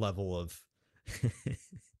Boeheim's level of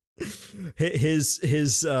his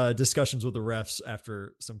discussions with the refs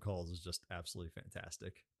after some calls is just absolutely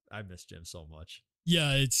fantastic. I miss Jim so much.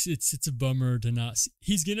 Yeah, it's a bummer to not see.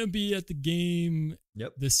 He's gonna be at the game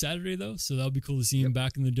this Saturday though, so that'll be cool to see him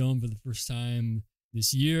back in the Dome for the first time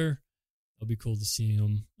this year. It'll be cool to see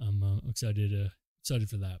him. I'm excited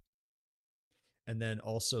for that. And then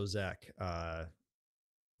also Zach,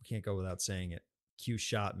 we can't go without saying it. Q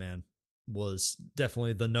shot, man, was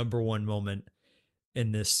definitely the number one moment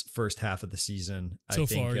in this first half of the season.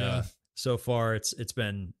 So far, it's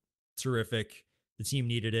been terrific. The team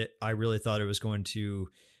needed it. I really thought it was going to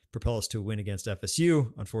propel us to a win against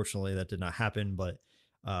FSU. Unfortunately, that did not happen. But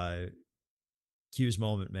Q's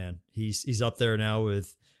moment, man, he's up there now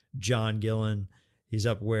with John Gillen. He's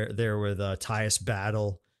up there with Tyus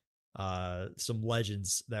Battle, some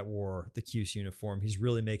legends that wore the Q's uniform. He's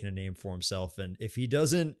really making a name for himself. And if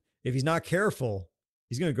he's not careful,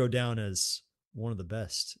 he's going to go down as one of the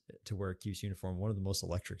best to wear a Q's uniform, one of the most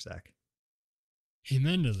electric, Zach.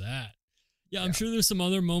 Amen to that. Yeah, I'm sure there's some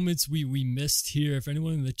other moments we missed here. If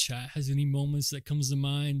anyone in the chat has any moments that comes to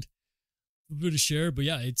mind, a bit to share. But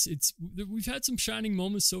yeah, we've had some shining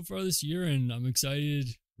moments so far this year, and I'm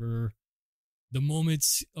excited for the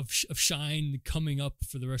moments of shine coming up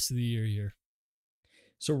for the rest of the year here.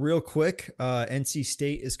 So real quick, NC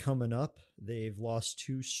State is coming up. They've lost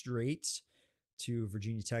 2 straight to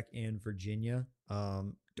Virginia Tech and Virginia.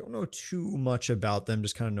 Don't know too much about them.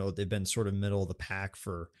 Just kind of know they've been sort of middle of the pack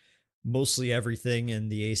for mostly everything in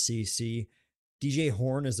the ACC. DJ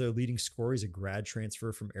Horn is their leading scorer. He's a grad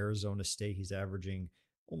transfer from Arizona State. He's averaging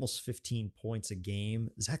almost 15 points a game.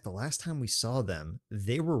 Zach, the last time we saw them,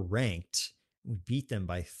 they were ranked. We beat them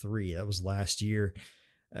by 3. That was last year.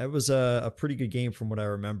 It was a pretty good game from what I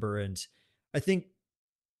remember. And I think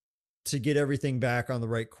to get everything back on the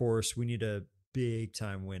right course, we need a big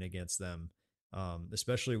time win against them,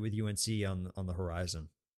 especially with UNC on the horizon.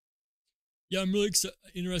 Yeah, I'm really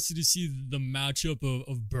interested to see the matchup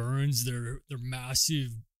of Burns, their massive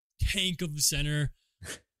tank of the center.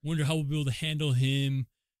 Wonder how we'll be able to handle him,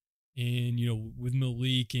 and with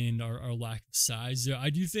Malik and our lack of size there. I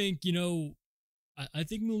do think I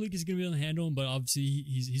think Malik is going to be able to handle him, but obviously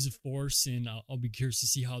he's a force, and I'll be curious to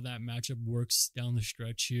see how that matchup works down the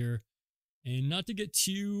stretch here. And not to get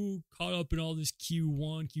too caught up in all this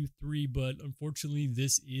Q1, Q3, but unfortunately,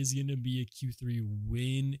 this is going to be a Q3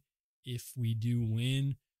 win if we do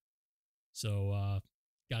win. So,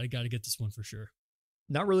 gotta get this one for sure.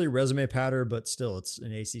 Not really a resume patter, but still, it's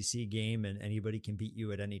an ACC game, and anybody can beat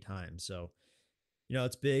you at any time. So,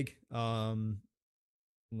 it's big.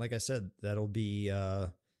 Like I said, that'll be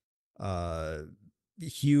a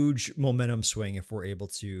huge momentum swing if we're able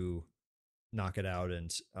to knock it out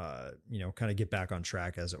and kind of get back on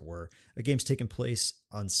track, as it were. A game's taking place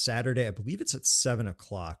on Saturday. I believe it's at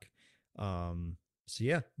 7:00. So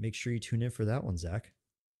yeah, make sure you tune in for that one, Zach.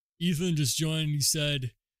 Ethan just joined. He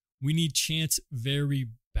said, "We need Chance very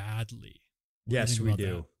badly." Yes, we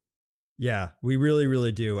do. That? Yeah, we really,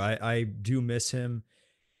 really do. I do miss him.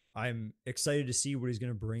 I'm excited to see what he's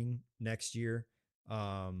going to bring next year.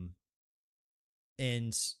 And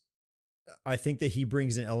I think that he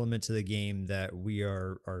brings an element to the game that we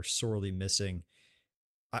are sorely missing.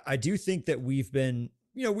 I do think that we've been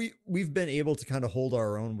able to kind of hold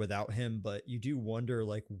our own without him, but you do wonder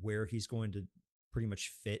like where he's going to pretty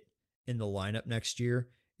much fit in the lineup next year.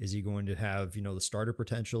 Is he going to have, the starter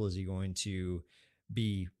potential? Is he going to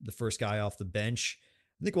be the first guy off the bench?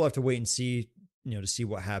 I think we'll have to wait and see, to see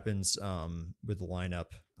what happens with the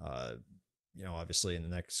lineup, obviously in the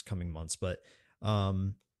next coming months. But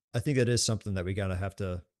I think that is something that we're going to have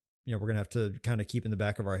to kind of keep in the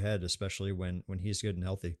back of our head, especially when he's good and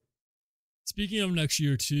healthy. Speaking of next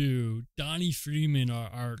year too, Donnie Freeman,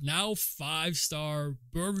 our now 5-star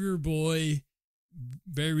burger boy,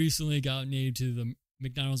 very recently got named to the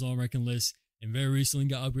McDonald's All-American list and very recently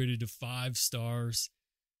got upgraded to 5 stars.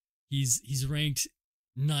 He's ranked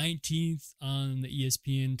 19th on the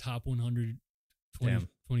ESPN Top 100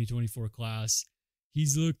 2024 class.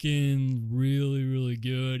 He's looking really, really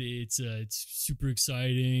good. It's super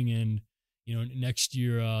exciting, and next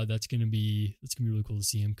year that's gonna be really cool to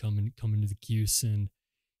see him come into the Cuse, and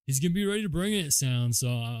he's gonna be ready to bring it. It sounds so.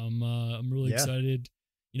 I'm really excited.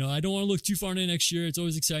 I don't want to look too far into next year. It's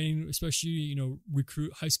always exciting, especially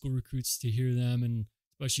high school recruits, to hear them, and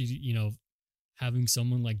especially having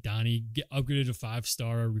someone like Donnie get upgraded to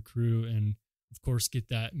 5-star recruit, and of course get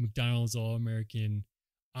that McDonald's All-American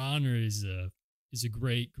honor is a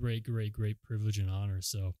great privilege and honor.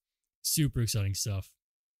 So super exciting stuff.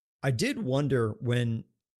 I did wonder when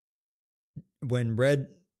Red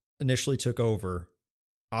initially took over,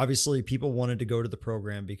 obviously people wanted to go to the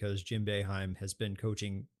program because Jim Boeheim has been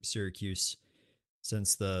coaching Syracuse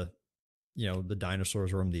since the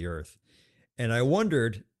dinosaurs roamed the earth. And I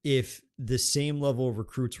wondered if the same level of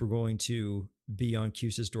recruits were going to be on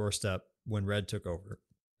Cuse's doorstep when Red took over.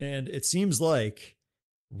 And it seems like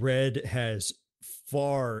Red has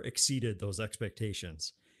far exceeded those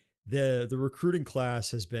expectations. The recruiting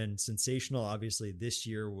class has been sensational. Obviously, this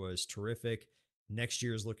year was terrific. Next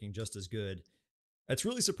year is looking just as good. That's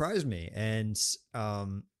really surprised me. And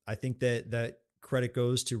I think that credit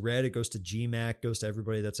goes to Red. It goes to GMAC, goes to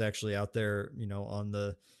everybody that's actually out there,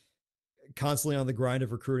 constantly on the grind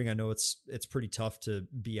of recruiting. I know it's pretty tough to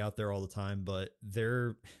be out there all the time, but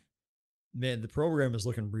the program is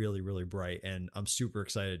looking really, really bright, and I'm super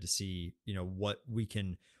excited to see, what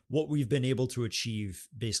we've been able to achieve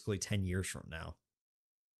basically 10 years from now.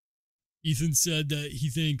 Ethan said that he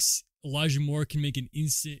thinks Elijah Moore can make an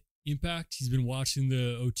instant impact. He's been watching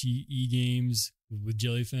the OTE games with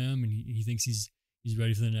Jelly Fam, and he thinks he's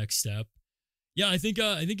ready for the next step. Yeah, I think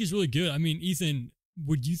he's really good. I mean, Ethan,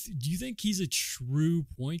 do you think he's a true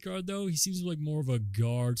point guard though? He seems like more of a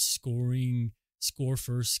guard, score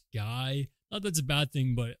first guy. Not that's a bad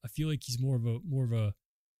thing, but I feel like he's more of a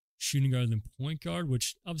shooting guard than point guard,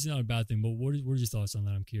 which obviously not a bad thing. But what are your thoughts on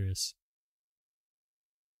that? I'm curious.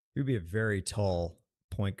 He would be a very tall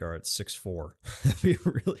point guard, 6'4". That'd be a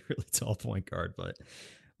really, really tall point guard. But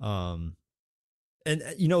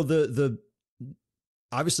the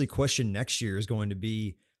obviously question next year is going to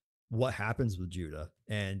be what happens with Judah.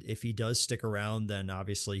 And if he does stick around, then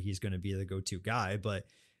obviously he's going to be the go-to guy. But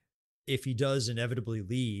if he does inevitably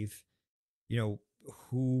leave,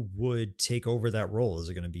 who would take over that role? Is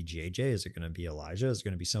it going to be JJ? Is it going to be Elijah? Is it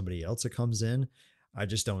going to be somebody else that comes in? I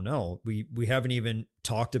just don't know. We haven't even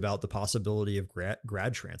talked about the possibility of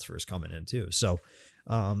grad transfers coming in too. So,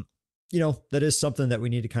 that is something that we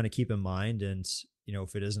need to kind of keep in mind. And,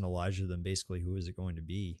 if it isn't Elijah, then basically who is it going to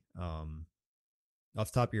be? Off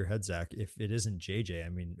the top of your head, Zach, if it isn't JJ, I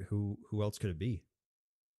mean, who else could it be?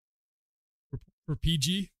 For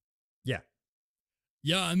PG? Yeah.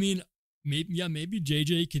 Yeah, I mean, maybe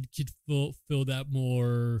JJ could fill that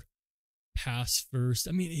more pass first.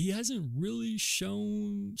 I mean, he hasn't really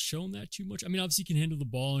shown that too much. I mean, obviously he can handle the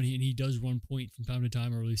ball, and he does run point from time to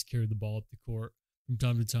time, or at least carry the ball up the court from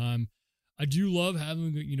time to time. I do love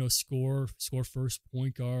having, score first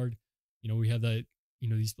point guard. We have that,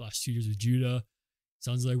 these last 2 years with Judah.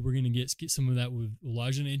 Sounds like we're gonna get some of that with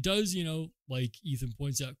Elijah. And it does, like Ethan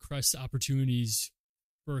points out, crest opportunities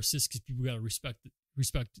for assists, because people got to respect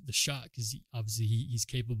the shot, because obviously he's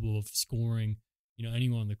capable of scoring,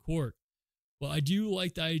 anyone on the court. But I do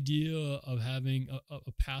like the idea of having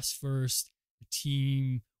a pass first, a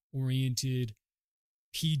team oriented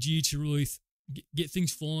PG to really get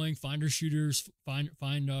things flowing, find our shooters, find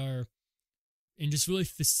our, and just really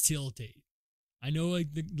facilitate. I know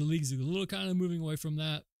like the league's a little kind of moving away from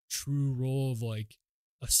that true role of like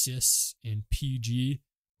assists and PG,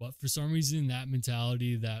 but for some reason that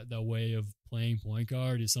mentality, that way of playing point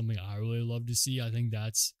guard is something I really love to see. I think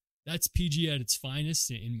that's PG at its finest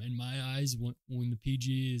in my eyes, when the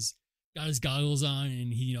PG is got his goggles on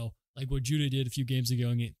and he, like what Judah did a few games ago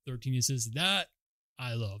and get 13 assists. That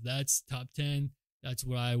I love. That's top 10. That's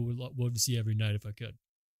what I would love to see every night if I could.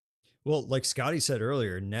 Well, like Scotty said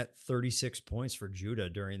earlier, net 36 points for Judah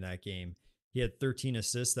during that game. He had 13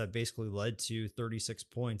 assists that basically led to 36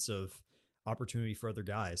 points of opportunity for other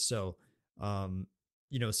guys. So,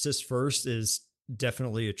 assist first is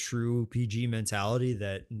definitely a true PG mentality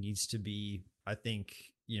that needs to be, I think,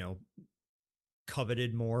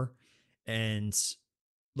 coveted more. And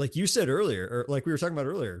like you said earlier, or like we were talking about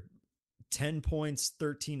earlier, 10 points,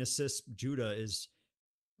 13 assists, Judah is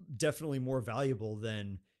definitely more valuable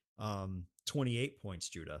than 28 points,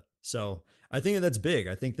 Judah. So I think that's big.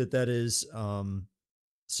 I think that is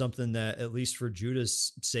something that, at least for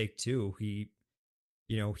Judah's sake too,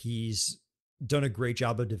 he's done a great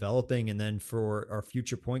job of developing. And then for our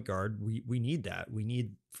future point guard, we need that. We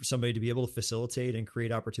need for somebody to be able to facilitate and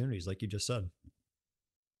create opportunities, like you just said.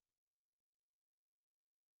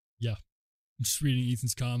 Yeah. I'm just reading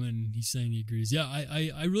Ethan's comment, and he's saying he agrees. Yeah,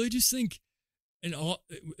 I really just think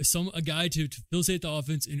a guy to facilitate the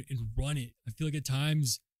offense and run it. I feel like at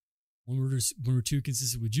times when we're too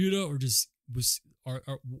consistent with Judah, or just with our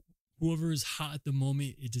whoever is hot at the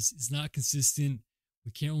moment, it's not consistent.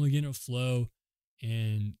 We can't really get in a flow,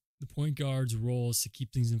 and the point guard's role is to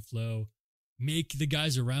keep things in flow, make the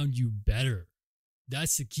guys around you better.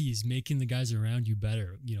 That's the key, is making the guys around you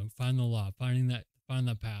better. Find the lob, find that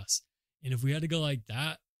pass. And if we had to go like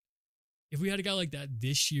that, if we had a guy like that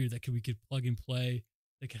this year that we could plug and play,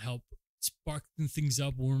 that could help spark things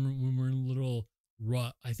up when we're in a little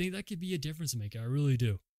rut, I think that could be a difference maker. I really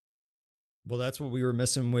do. Well, that's what we were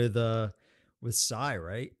missing with Sai,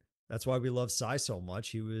 right? That's why we love Sai so much.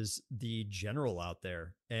 He was the general out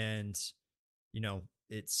there, and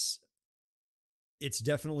it's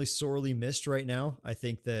definitely sorely missed right now. I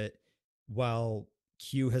think that while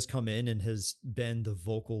Q has come in and has been the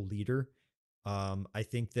vocal leader, I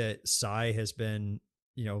think that Sai has been,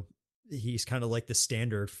 he's kind of like the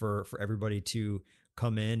standard for everybody to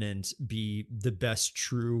come in and be the best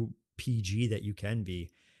true PG that you can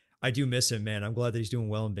be. I do miss him, man. I'm glad that he's doing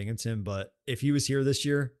well in Binghamton, but if he was here this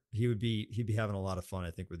year, he'd be having a lot of fun,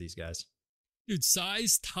 I think, with these guys. Dude,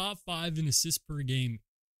 Sai's top 5 in assists per game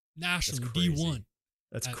nationally, D1.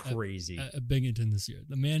 That's crazy. At Binghamton this year.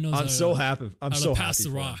 The man knows I'm so happy. I'm so pass happy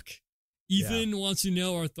the rock. Ethan wants to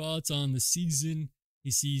know our thoughts on the season.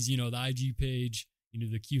 He sees, the IG page,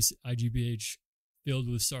 the Q IG page filled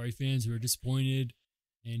with sorry fans who are disappointed.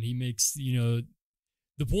 And he makes, the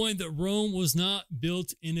point that Rome was not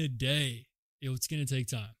built in a day. It's going to take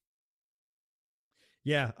time.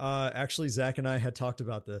 Yeah. Actually, Zach and I had talked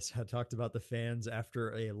about the fans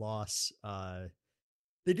after a loss.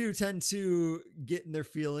 They do tend to get in their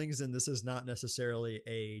feelings, and this is not necessarily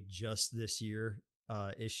a just this year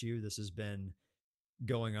issue. This has been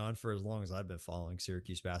going on for as long as I've been following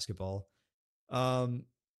Syracuse basketball.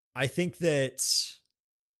 I think that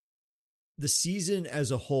the season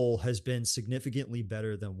as a whole has been significantly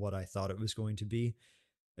better than what I thought it was going to be,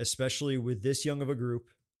 especially with this young of a group.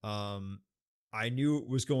 I knew it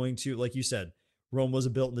was going to, like you said, Rome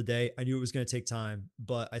wasn't built in a day. I knew it was going to take time,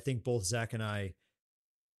 but I think both Zach and I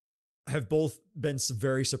have both been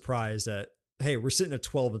very surprised that, hey, we're sitting at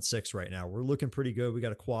 12-6 right now. We're looking pretty good. We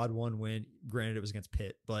got a quad 1 win. Granted, it was against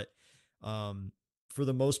Pitt, but for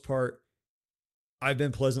the most part, I've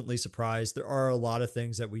been pleasantly surprised. There are a lot of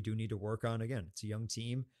things that we do need to work on. Again, it's a young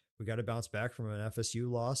team. We got to bounce back from an FSU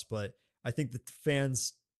loss, but I think the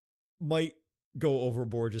fans might go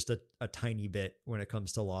overboard just a tiny bit when it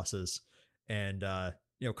comes to losses. And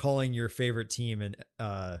calling your favorite team an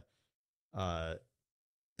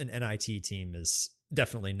NIT team is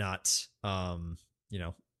definitely not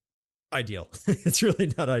ideal. It's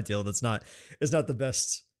really not ideal. It's not the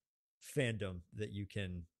best fandom that you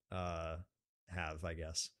can have, I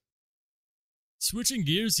guess. Switching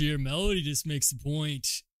gears here, Melody just makes the point.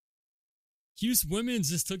 Houston Women's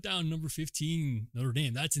just took down number 15 Notre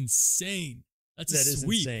Dame. That's insane. That's a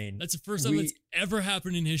sweep. Insane. That's the first time that's ever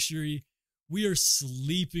happened in history. We are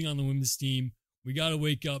sleeping on the women's team. We got to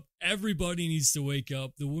wake up. Everybody needs to wake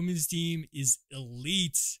up. The women's team is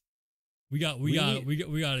elite. We got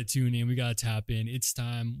to tune in. We got to tap in. It's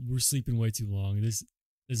time. We're sleeping way too long. This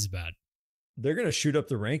is bad. They're going to shoot up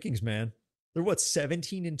the rankings, man. They're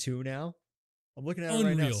 17-2 now. I'm looking at it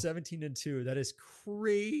right now, 17-2. That is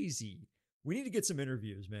crazy. We need to get some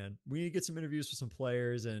interviews, man. We need to get some interviews with some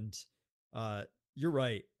players. And you're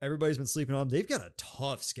right. Everybody's been sleeping on them. They've got a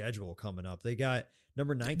tough schedule coming up. They got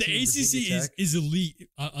number 19. The ACC is elite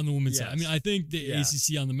on the women's side. I mean, I think the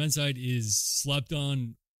ACC on the men's side is slept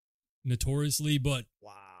on notoriously, but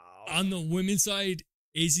on the women's side,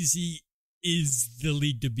 ACC is the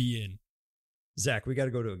league to be in. Zach, we got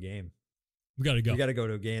to go to a game. We got to go. We got to go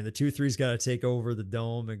to a game. The 2-3's got to take over the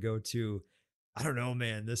dome and go to, I don't know,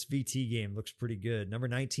 man. This VT game looks pretty good. Number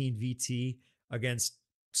 19 VT against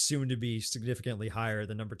soon to be significantly higher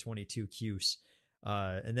than number 22 Cuse.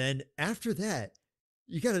 And then after that,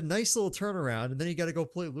 you got a nice little turnaround, and then you got to go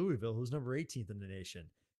play Louisville, who's number 18th in the nation.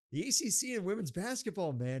 The ACC and women's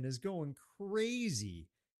basketball, man, is going crazy.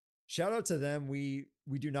 Shout out to them. We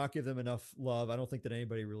do not give them enough love. I don't think that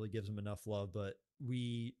anybody really gives them enough love, but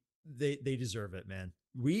they deserve it, man.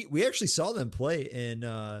 We actually saw them play in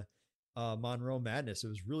Monroe Madness. It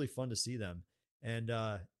was really fun to see them. And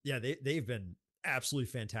they've been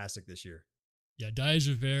absolutely fantastic this year. Yeah, Daya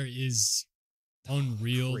Javert is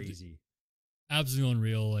unreal. Crazy. Absolutely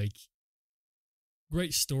unreal. Like,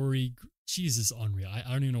 great story. She's just unreal. I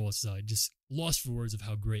don't even know what to say. Just lost for words of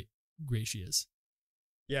how great she is.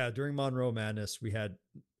 Yeah, during Monroe Madness, we had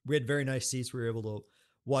very nice seats. We were able to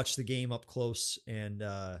watch the game up close, and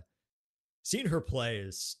seeing her play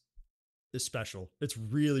is special. It's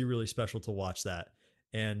really, really special to watch that.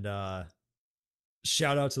 And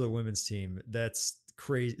shout out to the women's team. That's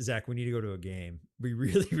crazy. Zach, we need to go to a game. We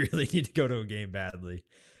really, really need to go to a game badly.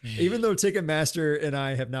 Man. Even though Ticketmaster and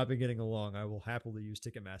I have not been getting along, I will happily use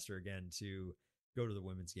Ticketmaster again to go to the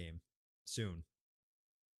women's game soon.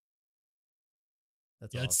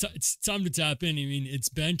 That's awesome. It's time to tap in. I mean, it's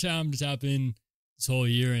been time to tap in this whole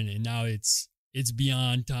year, and now it's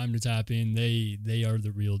beyond time to tap in. They are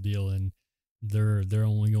the real deal, and they're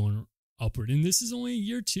only going upward. And this is only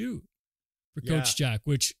year 2 for Coach Jack,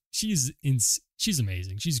 which she's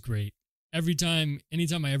amazing. She's great. Anytime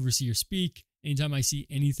I ever see her speak, anytime I see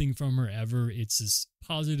anything from her ever, it's just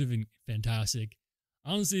positive and fantastic.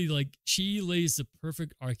 Honestly, like, she lays the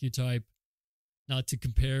perfect archetype, not to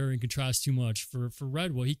compare and contrast too much, for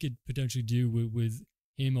Red, what he could potentially do with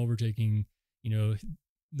him overtaking, the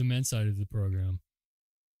men's side of the program.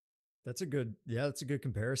 That's a good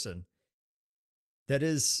comparison. That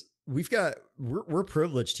is, we're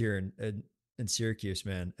privileged here in Syracuse,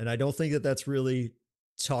 man. And I don't think that that's really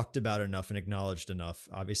talked about enough and acknowledged enough.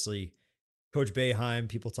 Obviously, Coach Boeheim,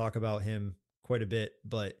 people talk about him quite a bit,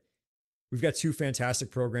 but we've got 2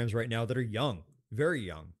 fantastic programs right now that are young, very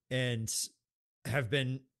young, and have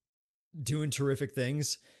been doing terrific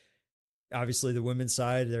things. Obviously, the women's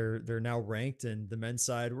side, they're now ranked, and the men's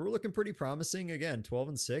side, we're looking pretty promising. Again,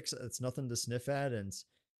 12-6, it's nothing to sniff at, and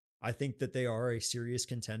I think that they are a serious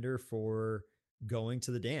contender for going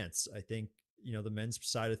to the dance. I think, the men's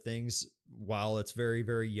side of things, while it's very,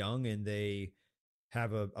 very young and they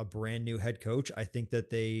have a brand new head coach, I think that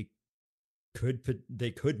they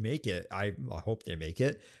could make it. I hope they make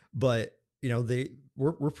it, but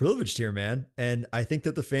we're privileged here, man. And I think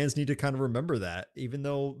that the fans need to kind of remember that, even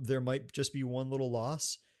though there might just be one little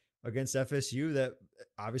loss against FSU that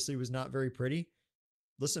obviously was not very pretty.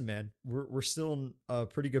 Listen, man, we're still in a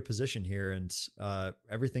pretty good position here, and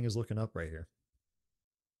everything is looking up right here.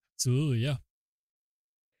 Absolutely. Yeah.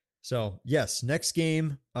 So yes, next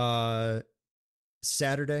game,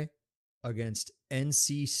 Saturday against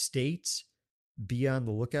NC State. Be on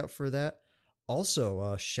the lookout for that.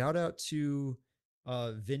 Also, shout out to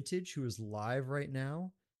Vintage, who is live right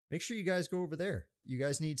now. Make sure you guys go over there. You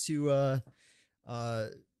guys need to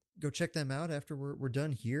go check them out after we're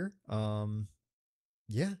done here.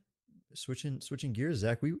 Yeah, switching gears,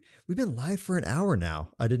 Zach. We've been live for an hour now.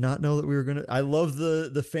 I did not know that we were gonna. I love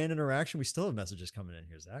the fan interaction. We still have messages coming in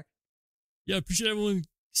here, Zach. Yeah, I appreciate everyone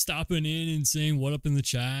stopping in and saying what up in the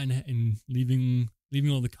chat and leaving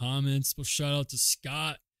all the comments. Special shout out to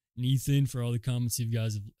Scott and Ethan for all the comments you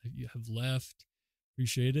guys have left.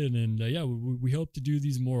 Appreciate it. And we hope to do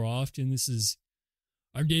these more often. This is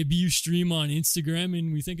our debut stream on Instagram,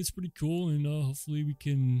 and we think it's pretty cool. And hopefully we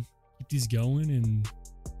can keep these going and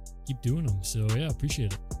keep doing them. So yeah,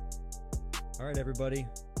 appreciate it. All right, everybody,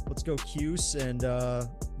 let's go Cuse, and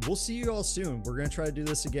we'll see you all soon. We're gonna try to do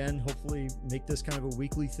this again. Hopefully, make this kind of a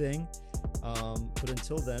weekly thing. But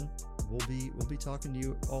until then, we'll be talking to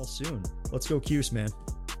you all soon. Let's go Cuse, man.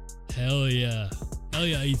 Hell yeah,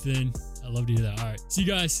 Ethan. I love to hear that. All right, see you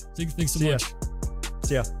guys. Thanks so much.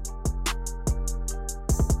 See ya.